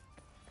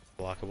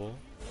 Blockable.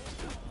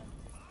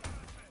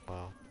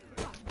 Wow.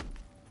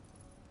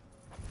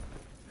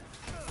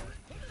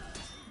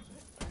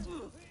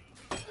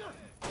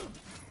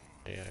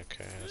 Yeah,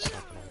 okay, that's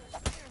not gonna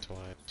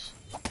twice.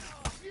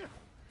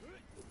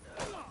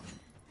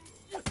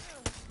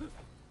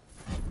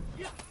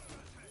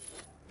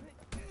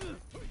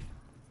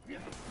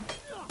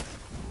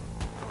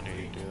 I knew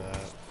you'd do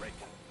that.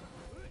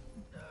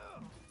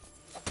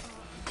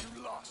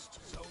 You lost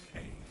Zone A.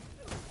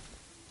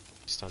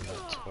 He's done that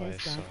Has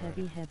twice. got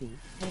Sorry.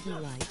 heavy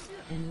light,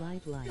 and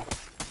light.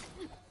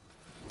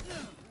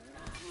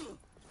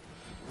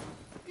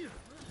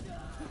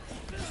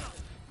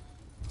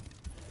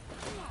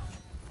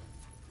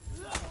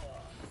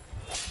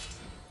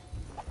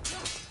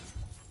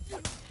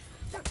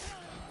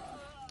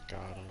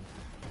 Got him.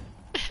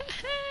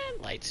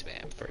 Light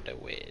spam for the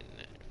win.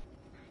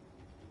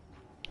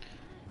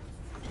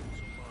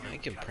 I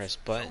can press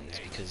buttons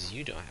because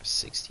you don't have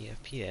 60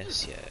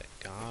 FPS yet.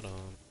 Got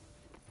him.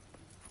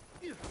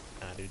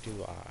 Neither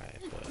do I,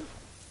 but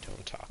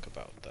don't talk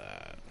about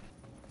that.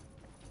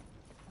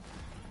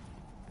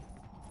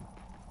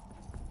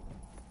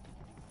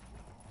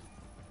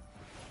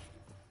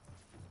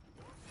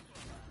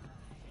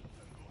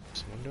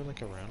 Someone doing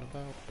like a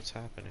roundabout? What's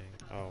happening?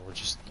 Oh, we're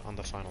just on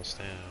the final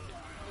stand.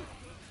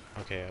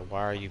 Okay,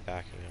 why are you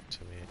backing up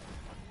to me?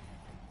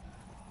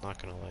 I'm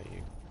not gonna let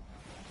you.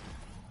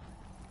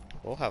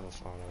 We'll have a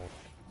final.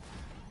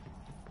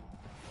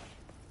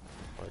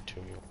 Or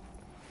two.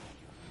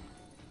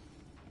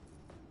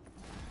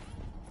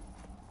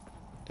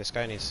 This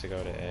guy needs to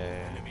go to A.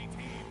 Enemy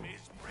team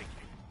is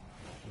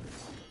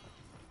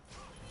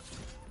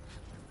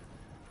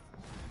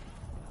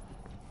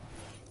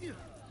breaking.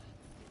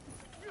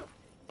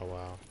 Oh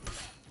wow.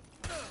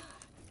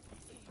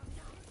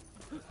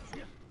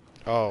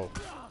 Oh.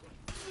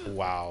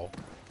 Wow.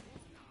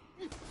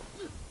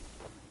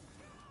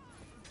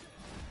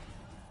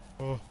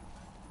 Oh.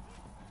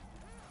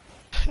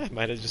 I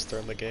might have just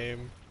thrown the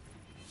game.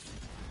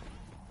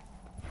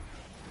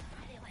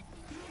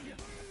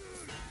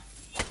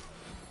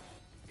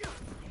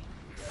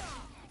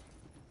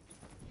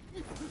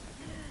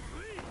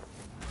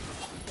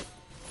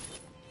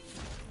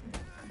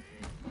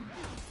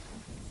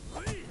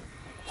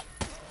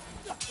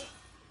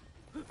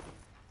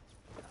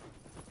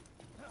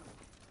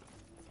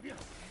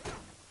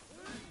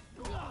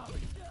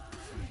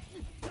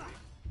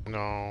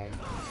 No.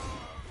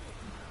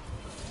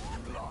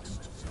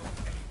 Lost zone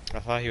I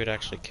thought he would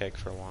actually kick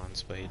for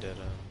once, but he didn't.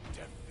 A.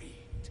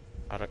 Defeat.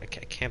 I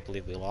can't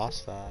believe we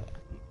lost that.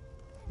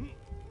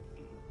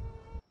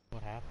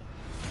 What happened?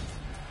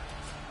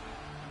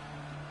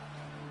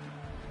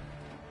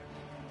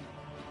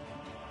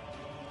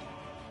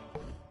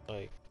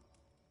 Like...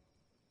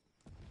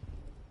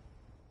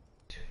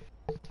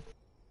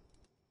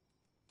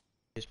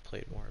 He's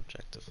played more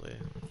objectively.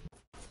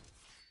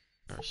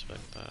 I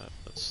respect that,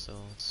 but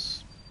still,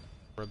 it's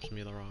rubs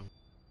me the wrong.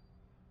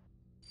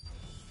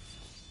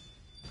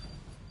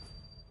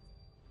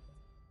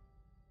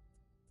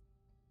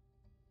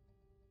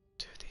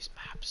 Dude, these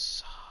maps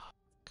suck.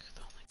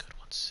 The only good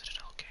one's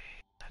Citadel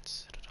Gate. That's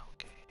Citadel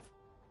Gate.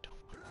 Don't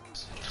want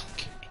Citadel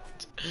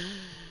Gate.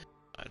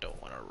 I don't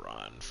want to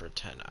run for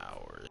 10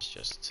 hours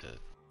just to...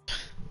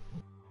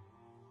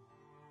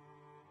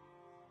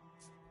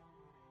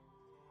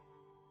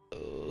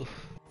 Oh,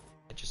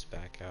 I just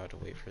back out to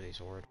wait for these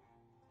orders.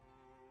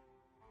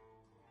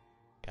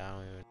 I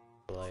don't even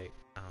like.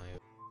 I don't even.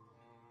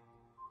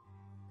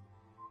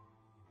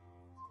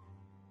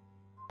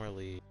 More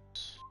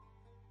leads.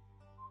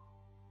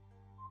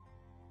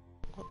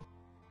 What?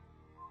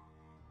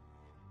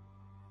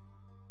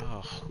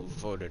 Oh, who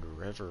voted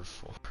River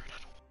for it? I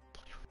don't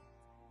play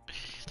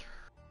either.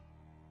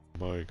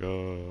 My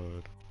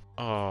God.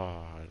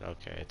 Oh,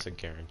 okay, it's a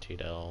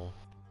guaranteed L.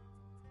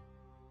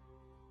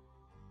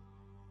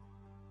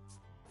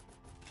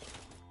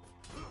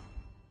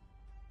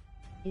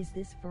 Is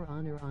this For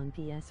Honor on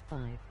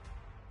PS5?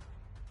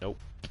 Nope.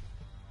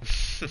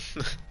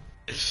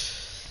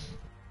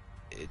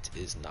 It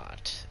is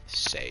not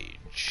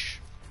Sage.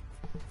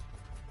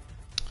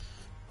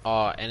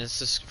 And it's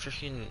this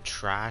freaking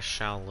trash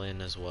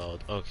Shaolin as well.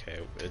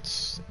 Okay,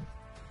 it's...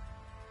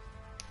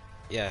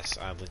 Yes,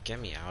 get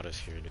me out of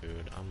here,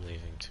 dude. I'm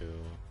leaving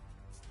too.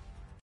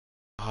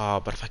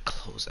 But if I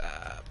close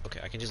app...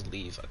 Okay, I can just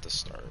leave at the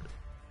start.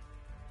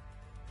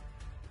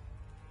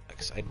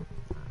 Because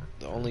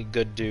the only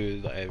good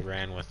dude that I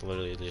ran with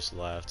literally just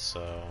left,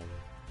 so...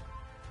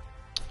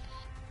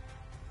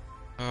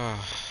 I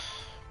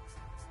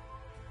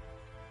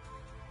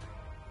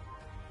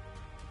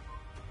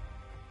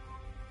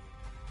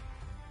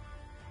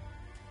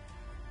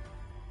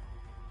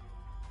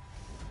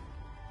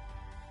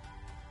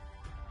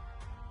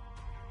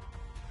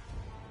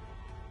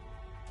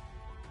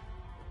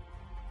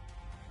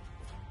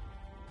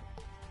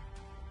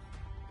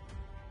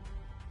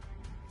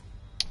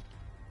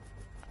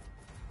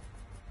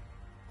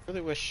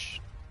really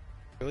wish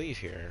to leave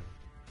here,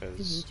 Do you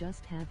because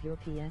just have your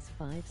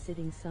PS5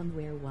 sitting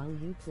somewhere while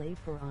you play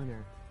For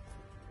Honor?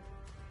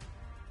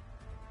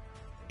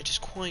 it is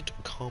quite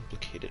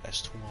complicated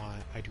as to why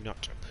I do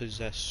not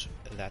possess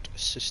that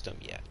system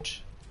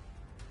yet.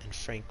 And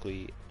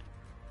frankly,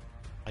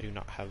 I do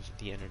not have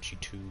the energy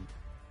to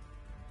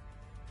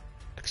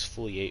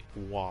exfoliate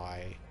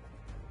why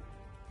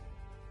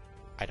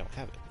I don't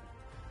have it.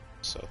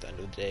 So at the end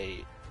of the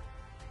day,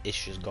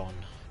 it's just gone.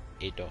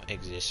 It don't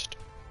exist.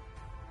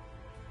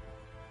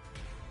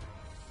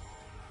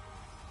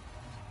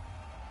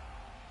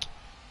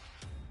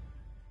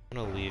 I'm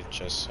gonna leave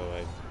just so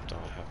I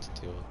don't have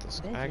to deal with this.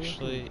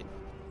 Actually,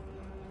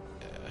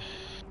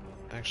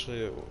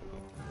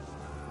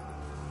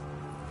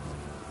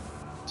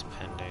 it's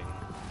pending.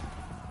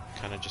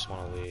 Kind of just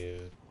want to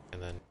leave,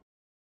 and then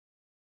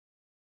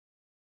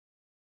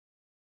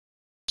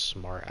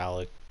smart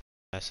Alec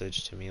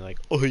message to me like,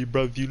 "Oi,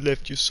 bruv, you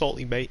left your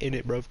salty mate in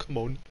it, bruv. Come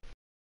on.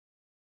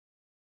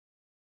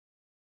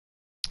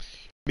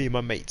 Me and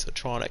my mates are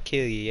trying to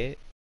kill you, yeah?"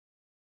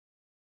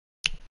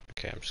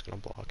 Okay, I'm just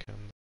gonna block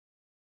him.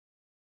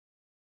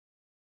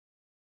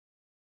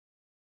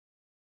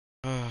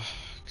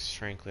 Cause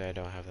frankly, I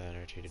don't have the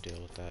energy to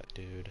deal with that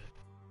dude.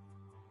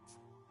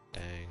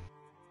 Dang.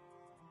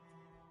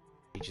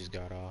 He just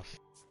got off.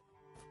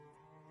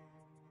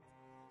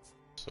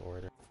 What's the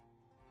order?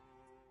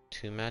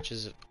 2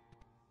 matches.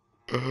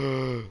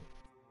 5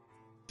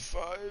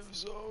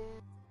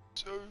 zones.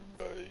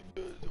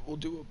 We'll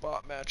do a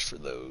bot match for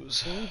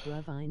those. Hey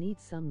bruv, I need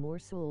some more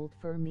salt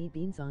for me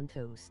beans on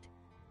toast.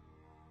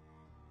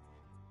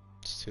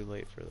 It's too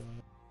late for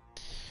that.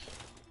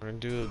 We're gonna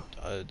do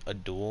a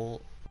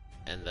duel,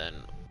 and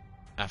then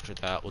after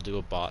that we'll do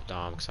a bot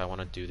dom because I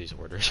want to do these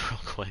orders real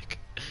quick.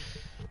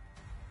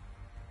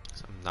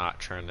 So I'm not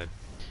trying to,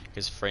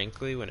 because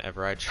frankly,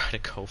 whenever I try to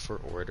go for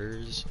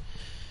orders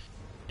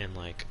in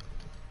like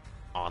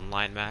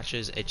online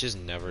matches, it just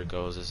never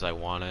goes as I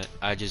want it.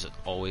 I just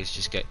always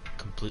just get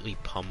completely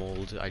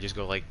pummeled. I just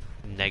go like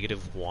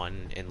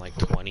 -1 in like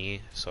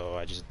 20, so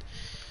I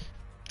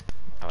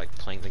like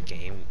playing the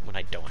game when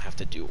I don't have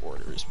to do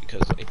orders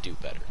because I do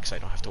better because I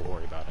don't have to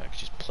worry about it. I can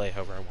just play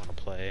however I want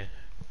to play.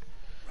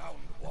 Round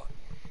 1.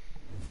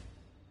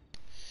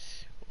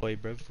 Oi,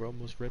 bruv, we're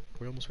almost rep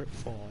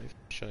 5.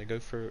 Should I go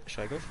for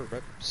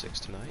rep 6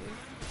 tonight?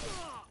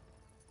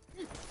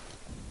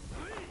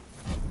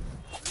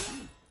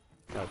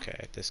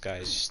 Okay, this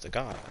guy's just a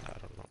god. I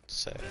don't know what to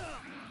say.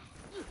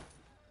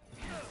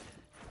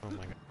 Oh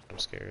my god, I'm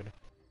scared.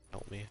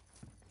 Help me.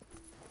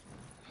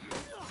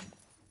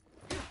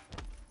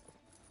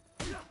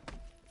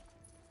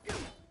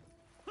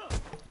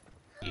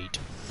 Yeet.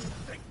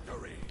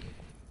 Victory.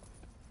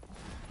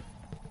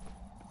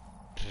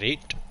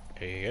 Yeet.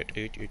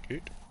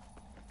 Yeet.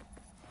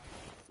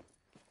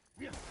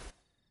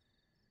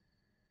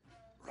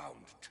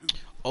 Round 2.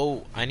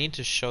 Oh, I need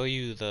to show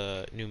you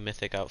the new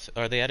mythic outfit.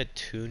 Or they added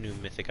 2 new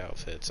mythic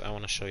outfits. I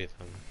want to show you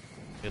them.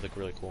 They look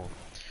really cool.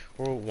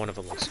 Or one of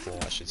them looks cool,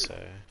 I should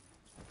say.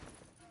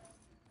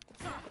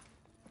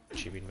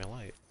 Achieving my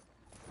light.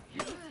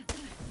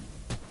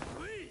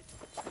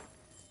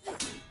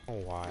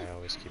 Oh, why I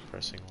always keep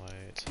pressing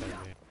light. It's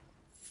heavy.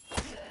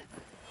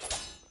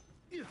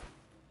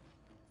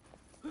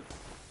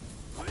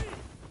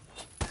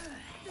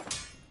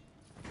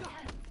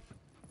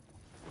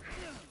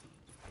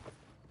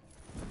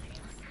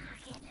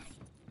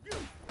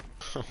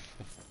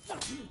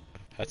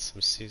 That's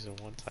some season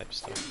 1 type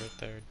stuff right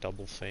there.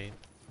 Double feint.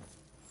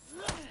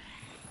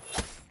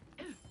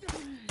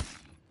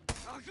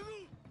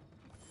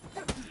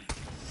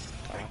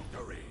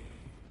 Victory.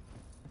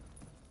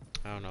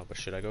 I don't know, but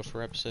should I go for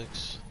rep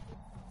 6?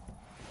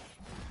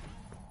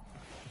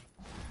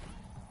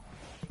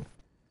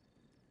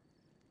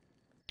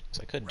 Cause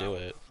I could do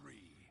it. 3.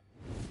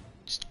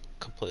 Just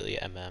completely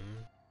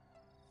MM.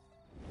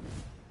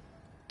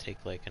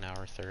 Take like an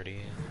hour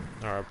 30.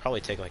 Or I'll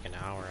probably take like an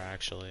hour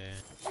actually.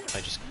 If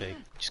I just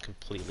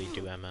completely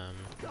do MM.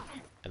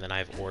 And then I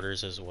have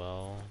orders as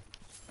well.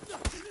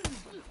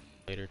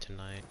 Later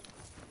tonight.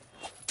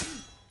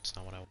 It's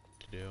not what I want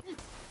to do.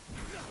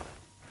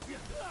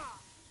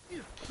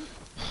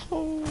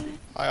 Oh,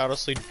 I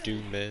honestly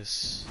do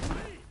miss.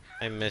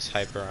 I miss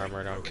hyper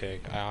armored on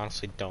kick. I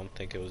honestly don't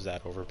think it was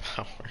that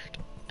overpowered.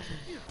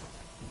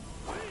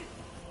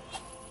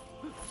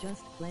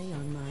 Just play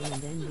on mine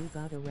and then you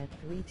got a rep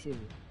 3 too.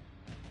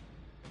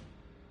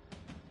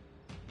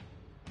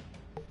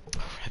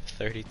 Rep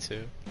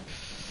 32.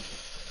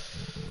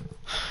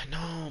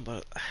 No,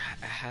 but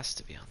it has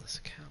to be on this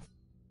account.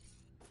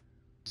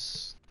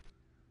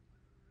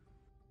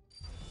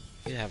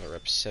 You have a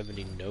rep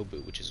 70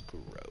 Nobu, which is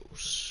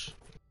gross.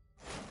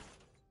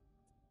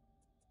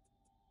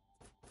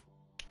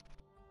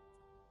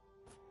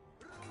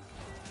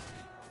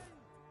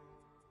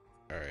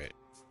 Alright.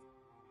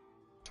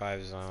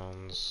 5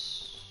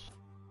 zones.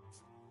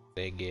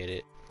 They get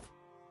it.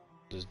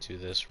 Just do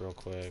this real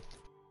quick.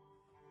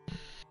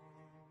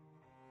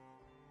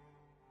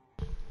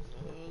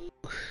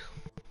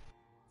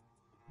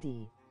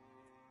 D.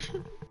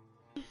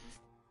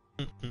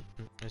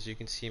 As you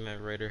can see, my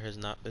raider has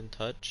not been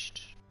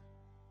touched.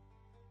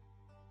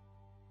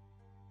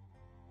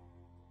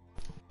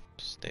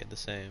 Stayed the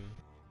same.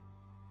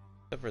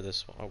 Except for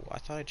this one. Oh, I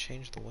thought I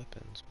changed the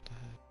weapons. What the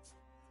heck?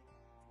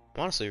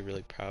 I'm honestly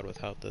really proud with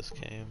how this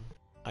came.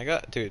 I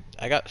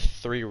got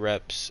 3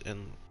 reps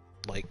in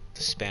like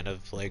the span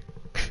of like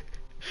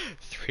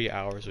 3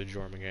 hours with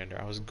Jormungandr.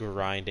 I was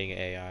grinding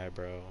AI,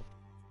 bro.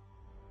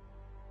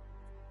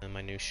 And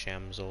my new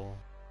Shamzel.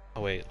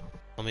 Oh wait,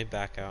 let me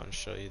back out and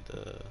show you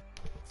the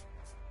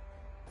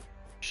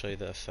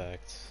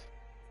effect.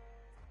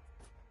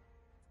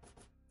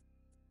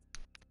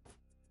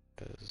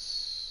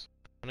 Because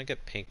I'm gonna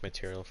get pink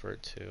material for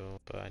it too,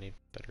 but I need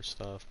better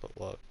stuff. But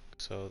look,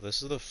 so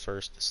this is the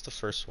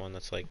first one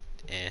that's like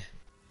eh.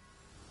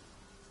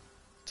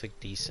 It's like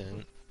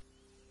decent.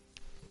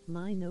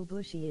 My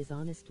Nobushi is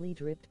honestly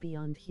dripped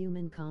beyond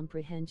human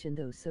comprehension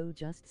though, so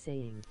just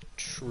saying.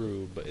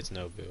 True, but it's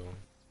Nobu.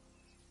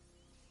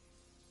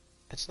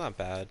 It's not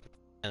bad.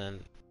 And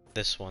then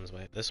this one's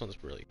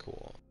really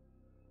cool.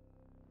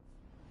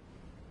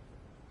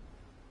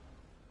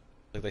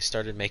 Like they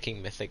started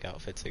making mythic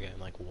outfits again.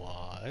 Like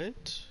what?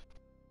 It's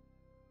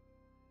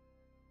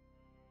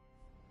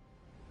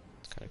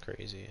kind of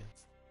crazy.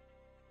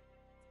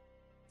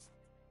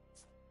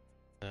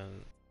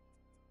 And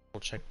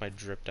we'll check my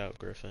dripped out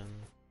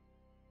Griffin.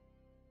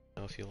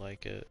 Know if you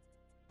like it.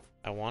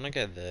 I want to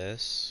get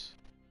this.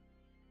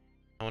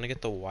 I want to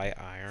get the white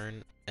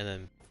iron and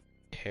then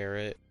pair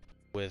it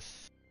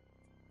with,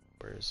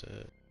 where is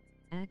it?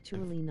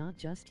 Actually, not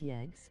just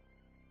yeggs.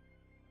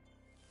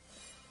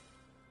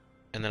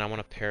 And then I want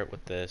to pair it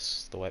with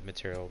this, the white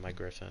material, my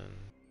griffin.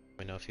 Let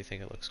me know if you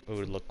think it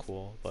would look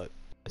cool, but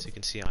as you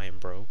can see, I am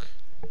broke.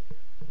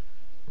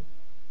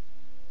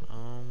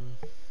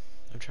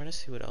 I'm trying to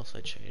see what else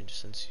I changed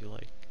since you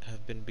like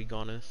have been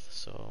begoneth,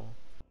 so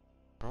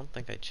I don't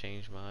think I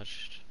changed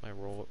much. My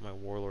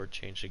warlord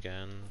changed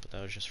again, but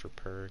that was just for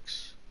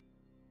perks.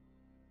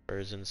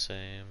 Version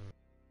same.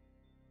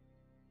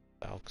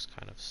 Valk's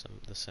kind of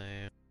the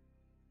same.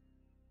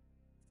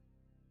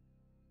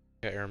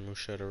 Got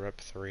Aramusha to rep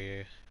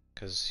 3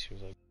 because she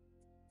was like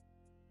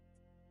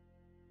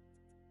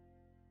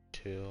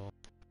 2.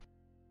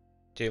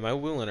 Dude, my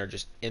Woolen are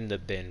just in the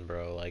bin,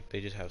 bro. Like,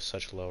 they just have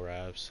such low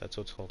reps. That's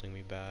what's holding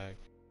me back.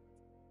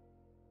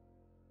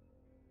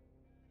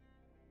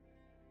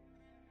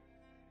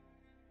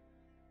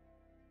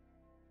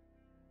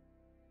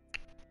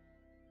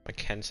 My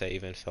Kensei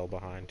even fell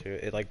behind too.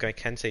 Like my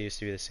Kensei used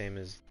to be the same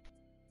as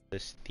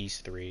these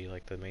 3,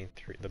 like the main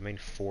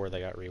 4 that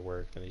got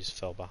reworked, and they just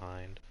fell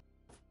behind.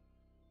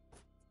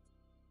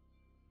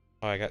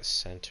 Oh, I got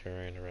center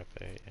and rep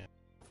 8, yeah.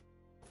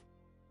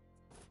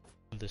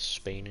 The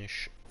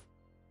Spanish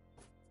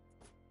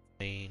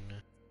main,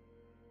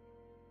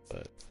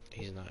 but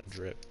he's not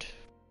dripped.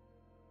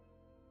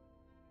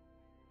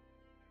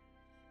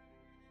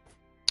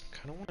 I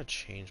kind of want to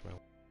change my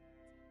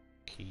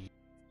key.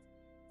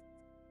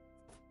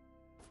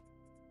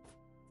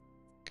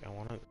 I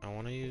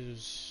want to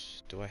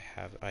use. Do I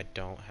have? I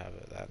don't have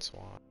it. That's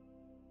why.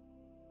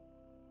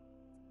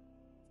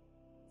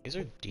 These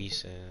are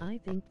decent. I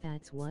think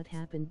that's what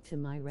happened to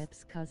my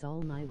reps, cause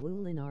all my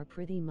Woolen are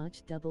pretty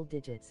much double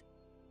digits.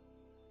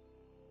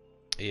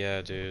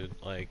 Yeah, dude,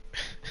 like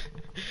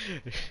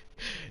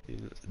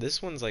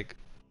this one's like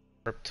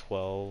rep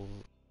 12.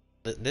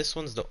 This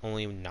one's the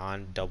only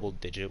non-double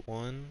digit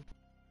one.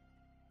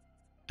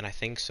 And I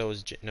think so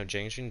is no,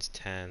 Jiangjun's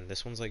 10.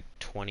 This one's like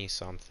 20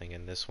 something,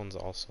 and this one's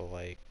also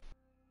like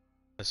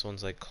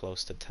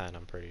close to 10,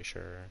 I'm pretty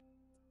sure.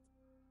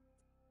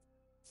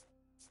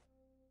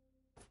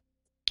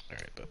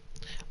 Alright, but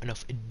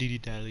enough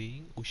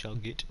dilly-dallying. We shall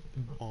get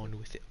on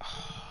with it.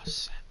 Oh,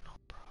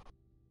 Sentinel, bro.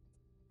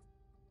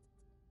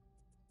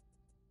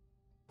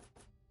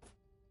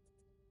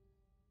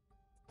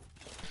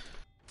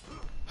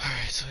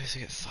 Alright, so we have to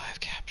get 5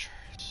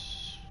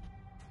 captures.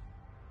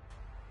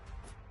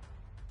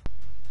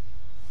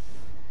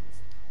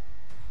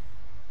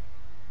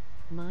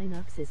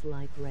 Minux is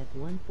like rep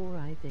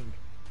 1-4, I think.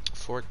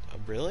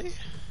 Really?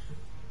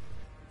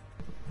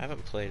 I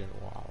haven't played in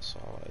a while, so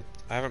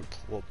I haven't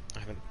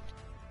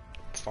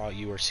fought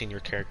you or seen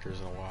your characters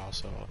in a while,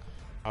 so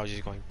I was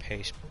just going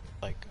pace,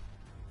 like,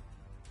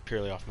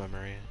 purely off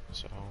memory,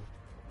 so.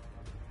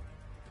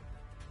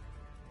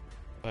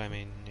 But I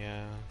mean,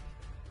 yeah.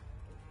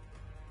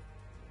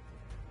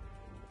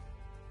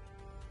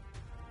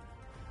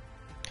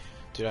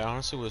 Dude, I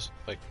honestly was,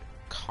 like,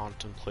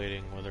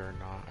 contemplating whether or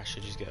not I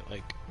should just get,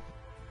 like,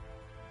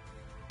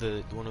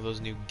 one of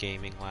those new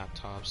gaming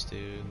laptops,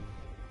 dude.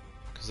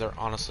 Because they're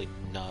honestly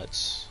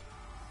nuts.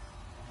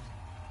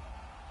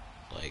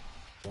 Like,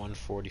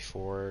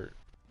 144.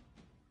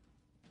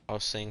 I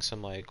was seeing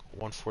some, like,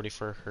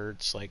 144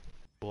 hertz, like,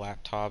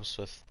 laptops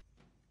with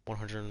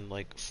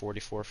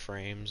 144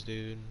 frames,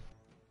 dude.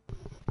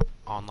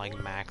 On, like,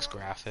 max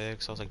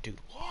graphics. I was like, dude,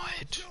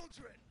 what?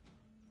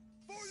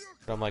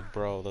 But I'm like,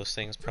 bro, those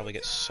things probably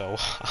get so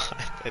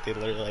hot that they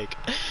literally, like,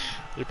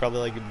 they probably,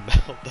 like,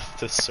 melt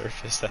the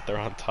surface that they're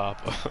on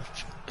top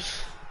of.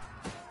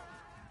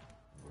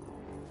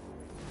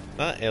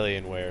 Not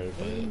Alienware,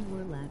 but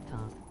Alienware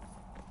laptop.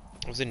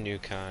 it was a new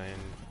kind.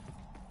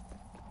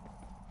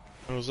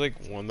 It was like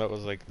one that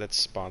was like that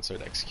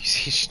sponsored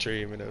XQC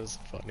stream, and it was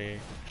funny.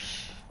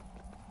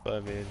 But I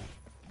mean,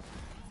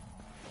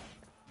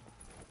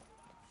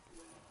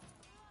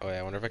 oh yeah,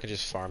 I wonder if I could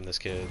just farm this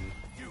kid.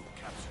 You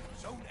captured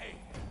Zone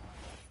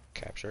A.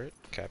 Capture it,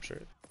 capture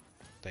it.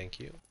 Thank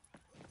you.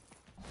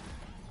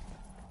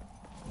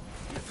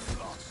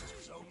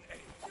 Lost Zone A.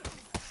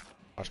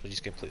 Watch me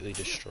just completely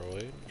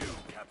destroyed. You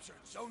captured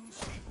Zone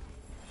C.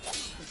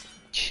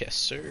 Yes,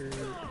 sir.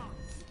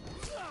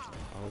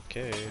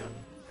 Okay.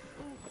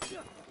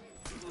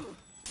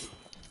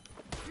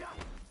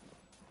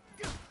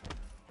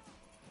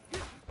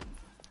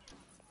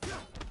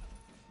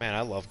 Man,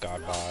 I love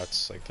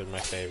Godbots. Like, they're my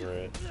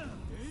favorite.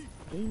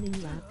 Gaming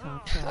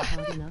laptops are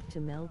hot enough to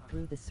melt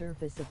through the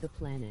surface of the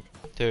planet.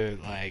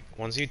 Dude, like,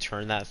 once you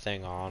turn that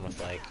thing on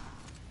with, like,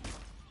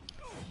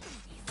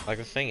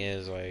 the thing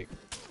is, like,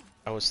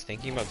 I was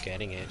thinking about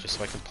getting it just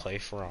so I could play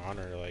For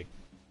Honor, like,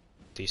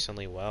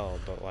 decently well,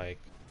 but, like,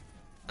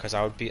 cause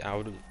I would,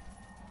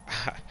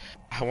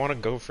 I want to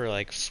go for,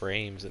 like,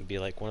 frames and be,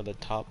 like, one of the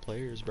top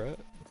players, bro,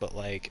 but,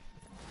 like,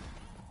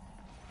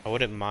 I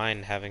wouldn't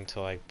mind having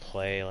to like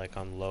play like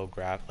on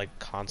like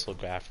console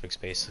graphics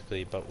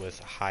basically, but with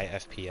high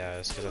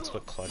FPS, because that's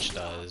what Clutch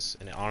does,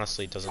 and it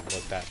honestly doesn't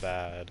look that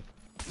bad.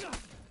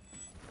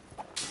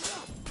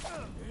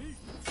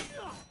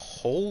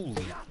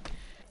 Holy,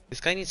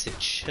 this guy needs to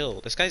chill.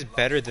 This guy's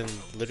better than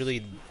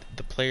literally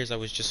the players I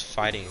was just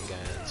fighting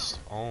against.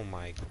 Oh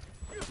my.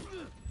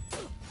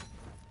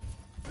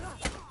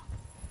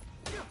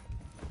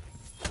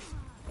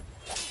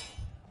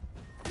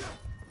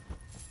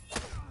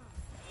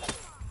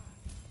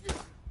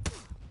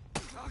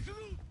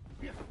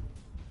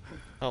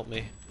 Help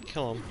me.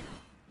 Kill him.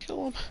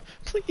 Kill him.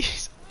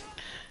 Please.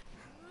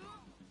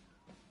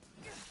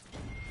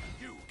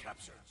 You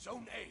captured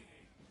Zone A.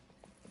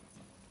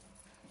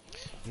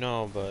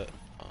 No, but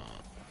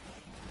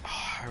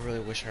I really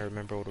wish I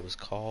remember what it was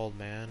called,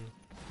 man.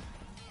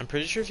 I'm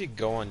pretty sure if you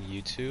go on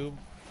YouTube,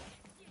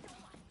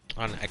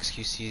 on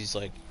XQC's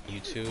like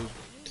YouTube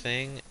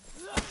thing,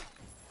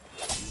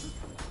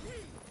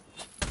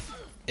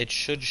 it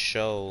should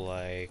show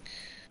like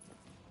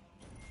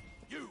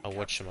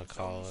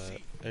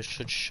whatchamacallit. It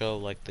should show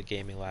like the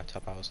gaming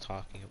laptop I was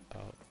talking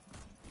about.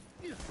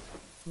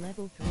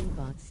 Level 3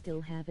 bots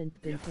still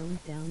haven't been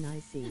toned down, I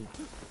see.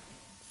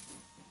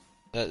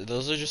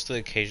 Those are just the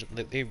occasion.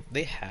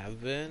 They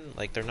have been,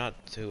 like, they're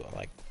not too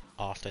like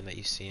often that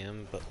you see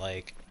them, but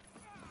like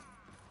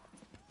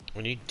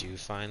when you do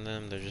find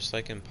them, they're just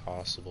like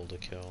impossible to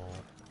kill.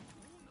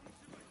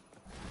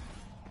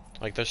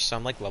 Like there's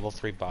some like level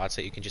 3 bots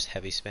that you can just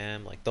heavy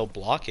spam. Like they'll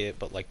block it,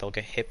 but like they'll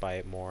get hit by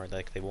it more.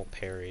 Like they won't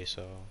parry.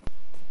 So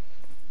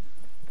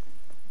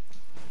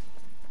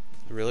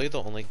really,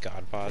 the only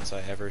god bots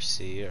I ever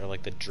see are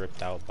like the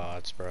dripped out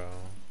bots, bro.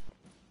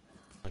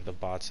 Like the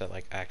bots that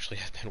like actually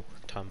have been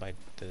worked on by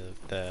the Is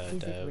it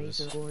devs.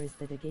 Razer or is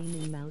that a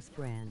gaming mouse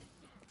brand?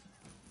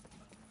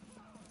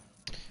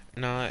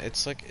 Nah,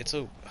 it's like it's a.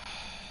 Let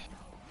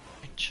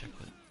me check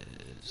what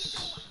it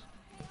is.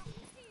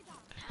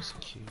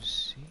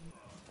 XQC.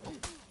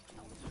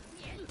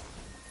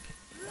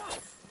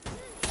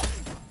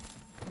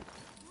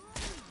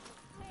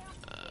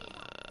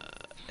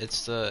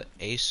 It's the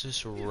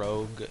Asus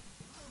ROG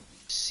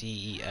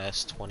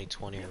CES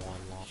 2021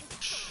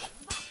 launch.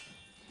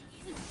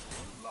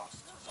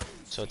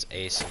 So it's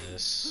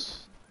Asus.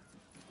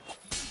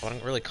 I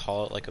wouldn't really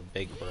call it like a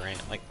big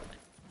brand. Like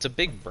it's a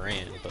big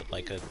brand, but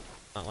like a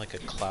not like a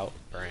clout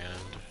brand.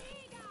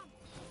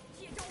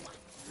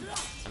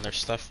 And their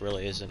stuff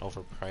really isn't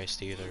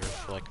overpriced either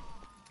for like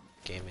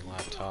gaming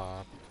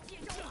laptop.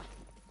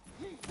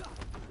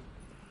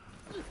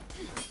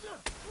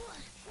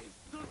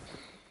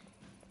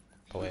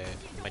 Oh wait,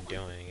 what am I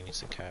doing? It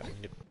needs to cap.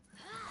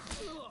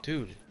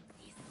 Dude,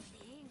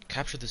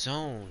 capture the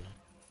zone.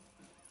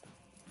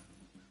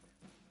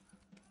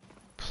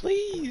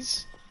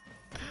 Please,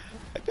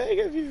 I beg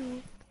of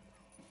you.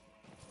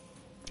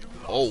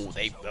 Oh,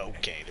 they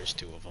okay. There's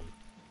 2 of them.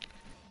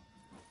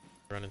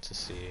 Run into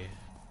C.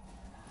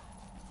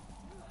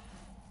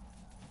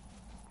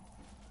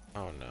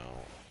 Oh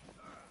no.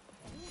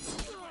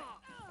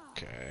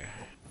 Okay.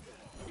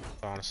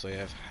 Honestly,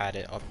 I've had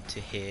it up to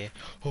here.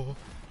 Oh.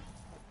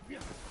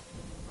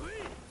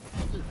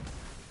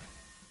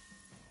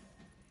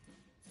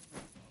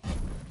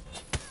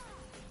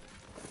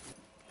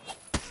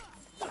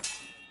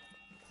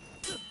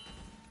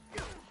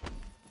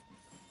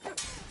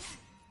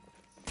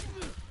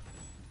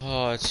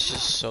 Oh, it's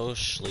just so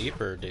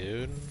sleeper,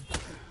 dude.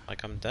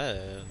 Like, I'm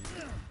dead.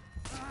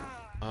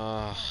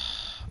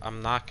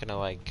 I'm not gonna,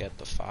 like, get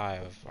the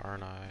 5,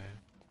 aren't I?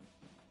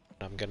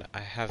 I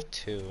have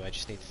 2, I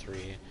just need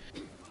 3.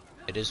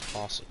 It is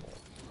possible.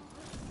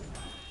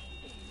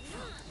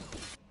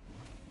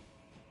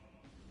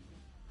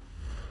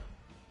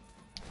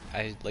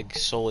 I, like,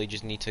 solely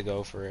just need to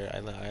go for it.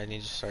 I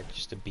need to start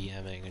just to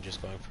BMing and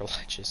just going for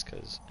ledges,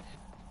 because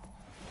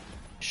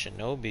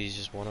Shinobi is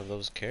just one of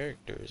those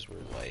characters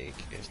where, like,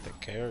 if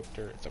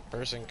the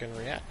person can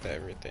react to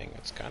everything,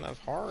 it's kind of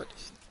hard.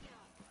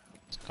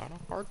 It's kind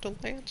of hard to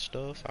land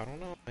stuff. I don't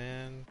know,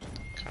 man.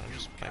 Kind of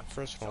just my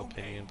personal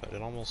opinion, but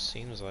it almost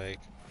seems like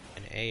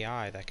an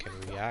AI that can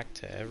react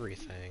to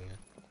everything.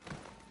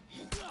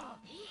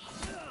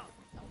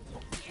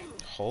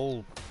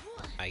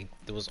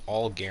 It was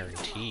all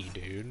guaranteed,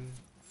 dude.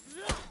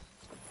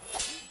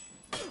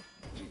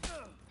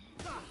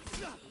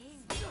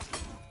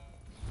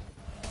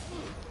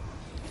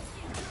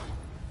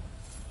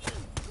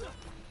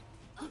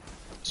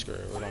 Screw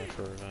it, we're going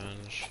for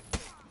revenge.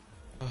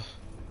 Ugh,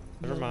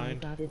 never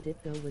mind. About it, it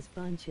though was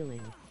fun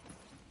chilling.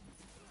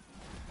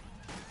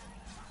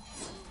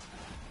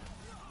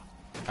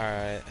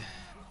 Alright.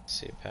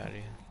 See you,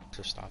 Patty. Thanks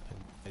for stopping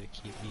by to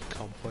keep me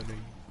company.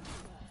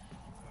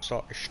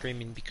 Started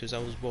streaming because I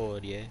was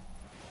bored, yeah?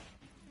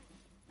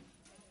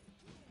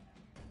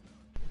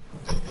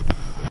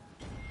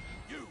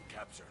 You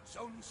captured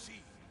Zone C.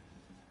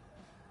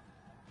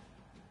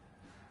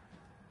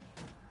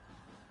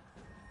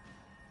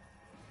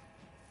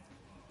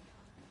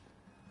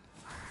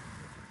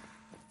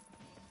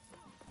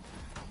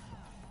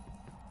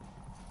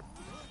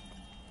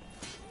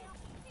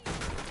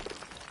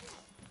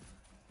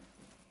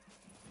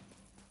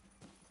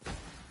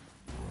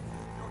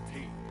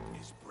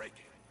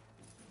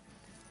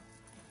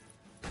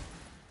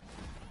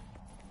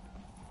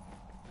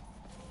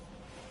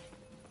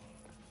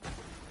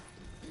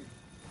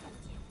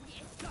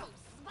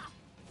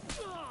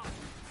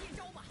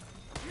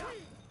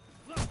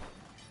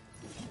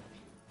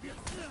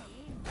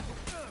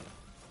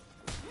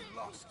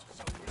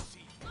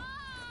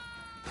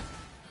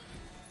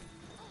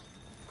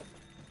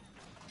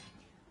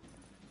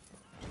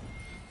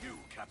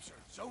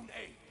 captured Zone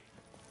A.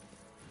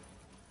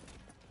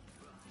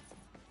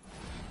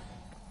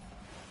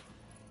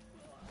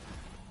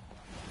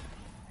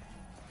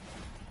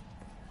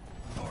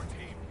 Your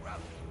team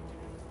rallied.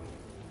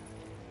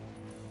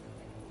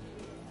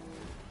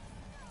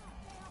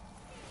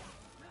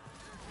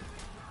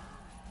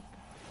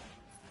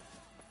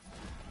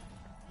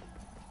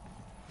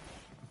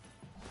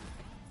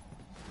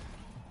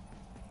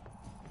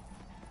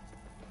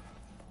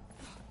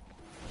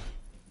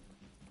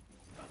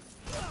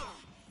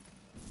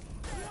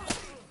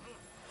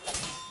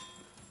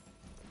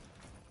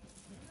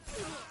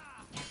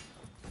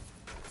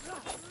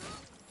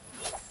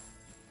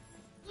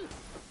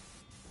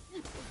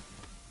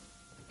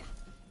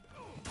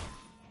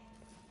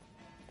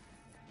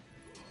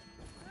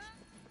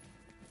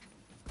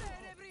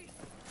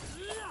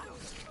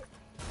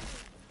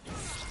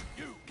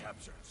 You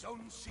captured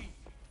Zone C.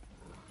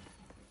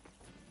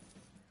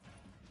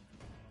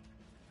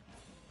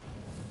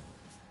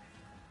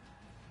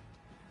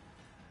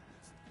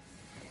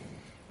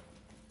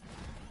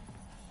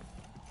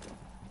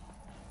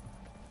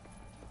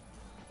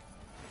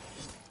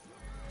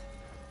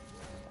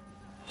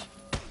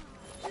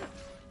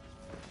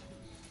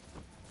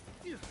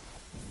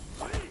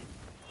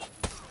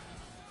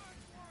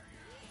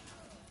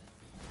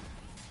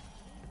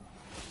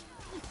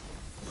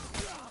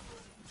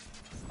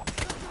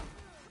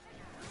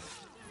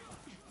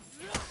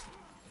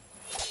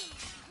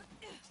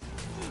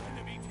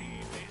 Enemy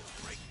team is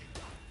breaking.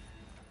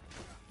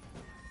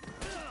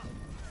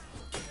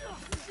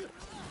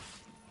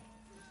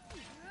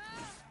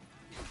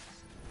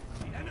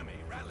 The enemy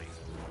rallied.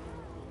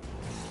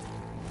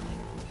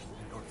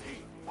 Your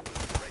team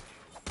is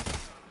breaking.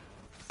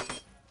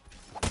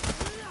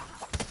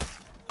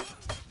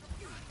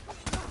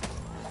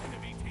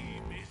 Enemy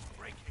team is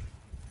breaking.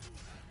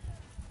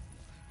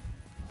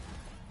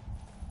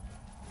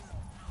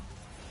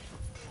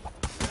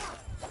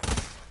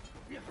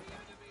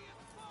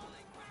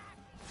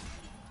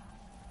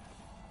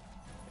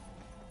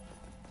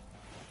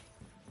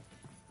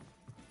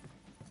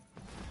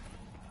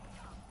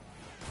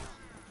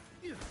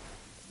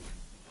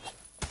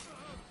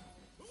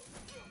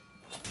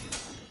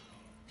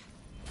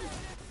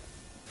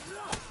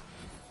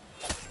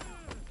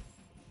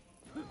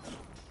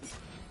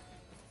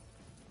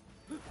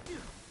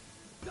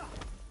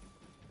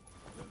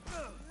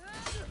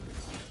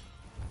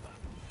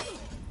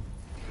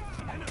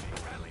 Enemy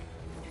rallied.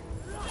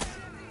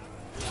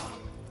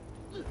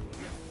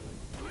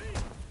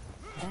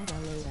 Bad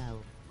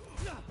LOL.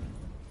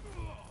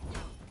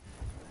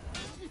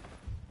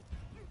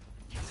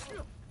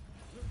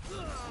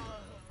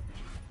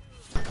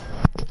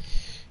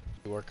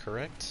 You are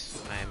correct.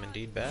 I am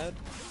indeed bad.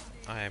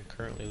 I am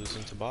currently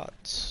losing to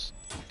bots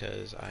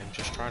because I'm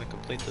just trying to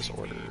complete this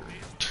order.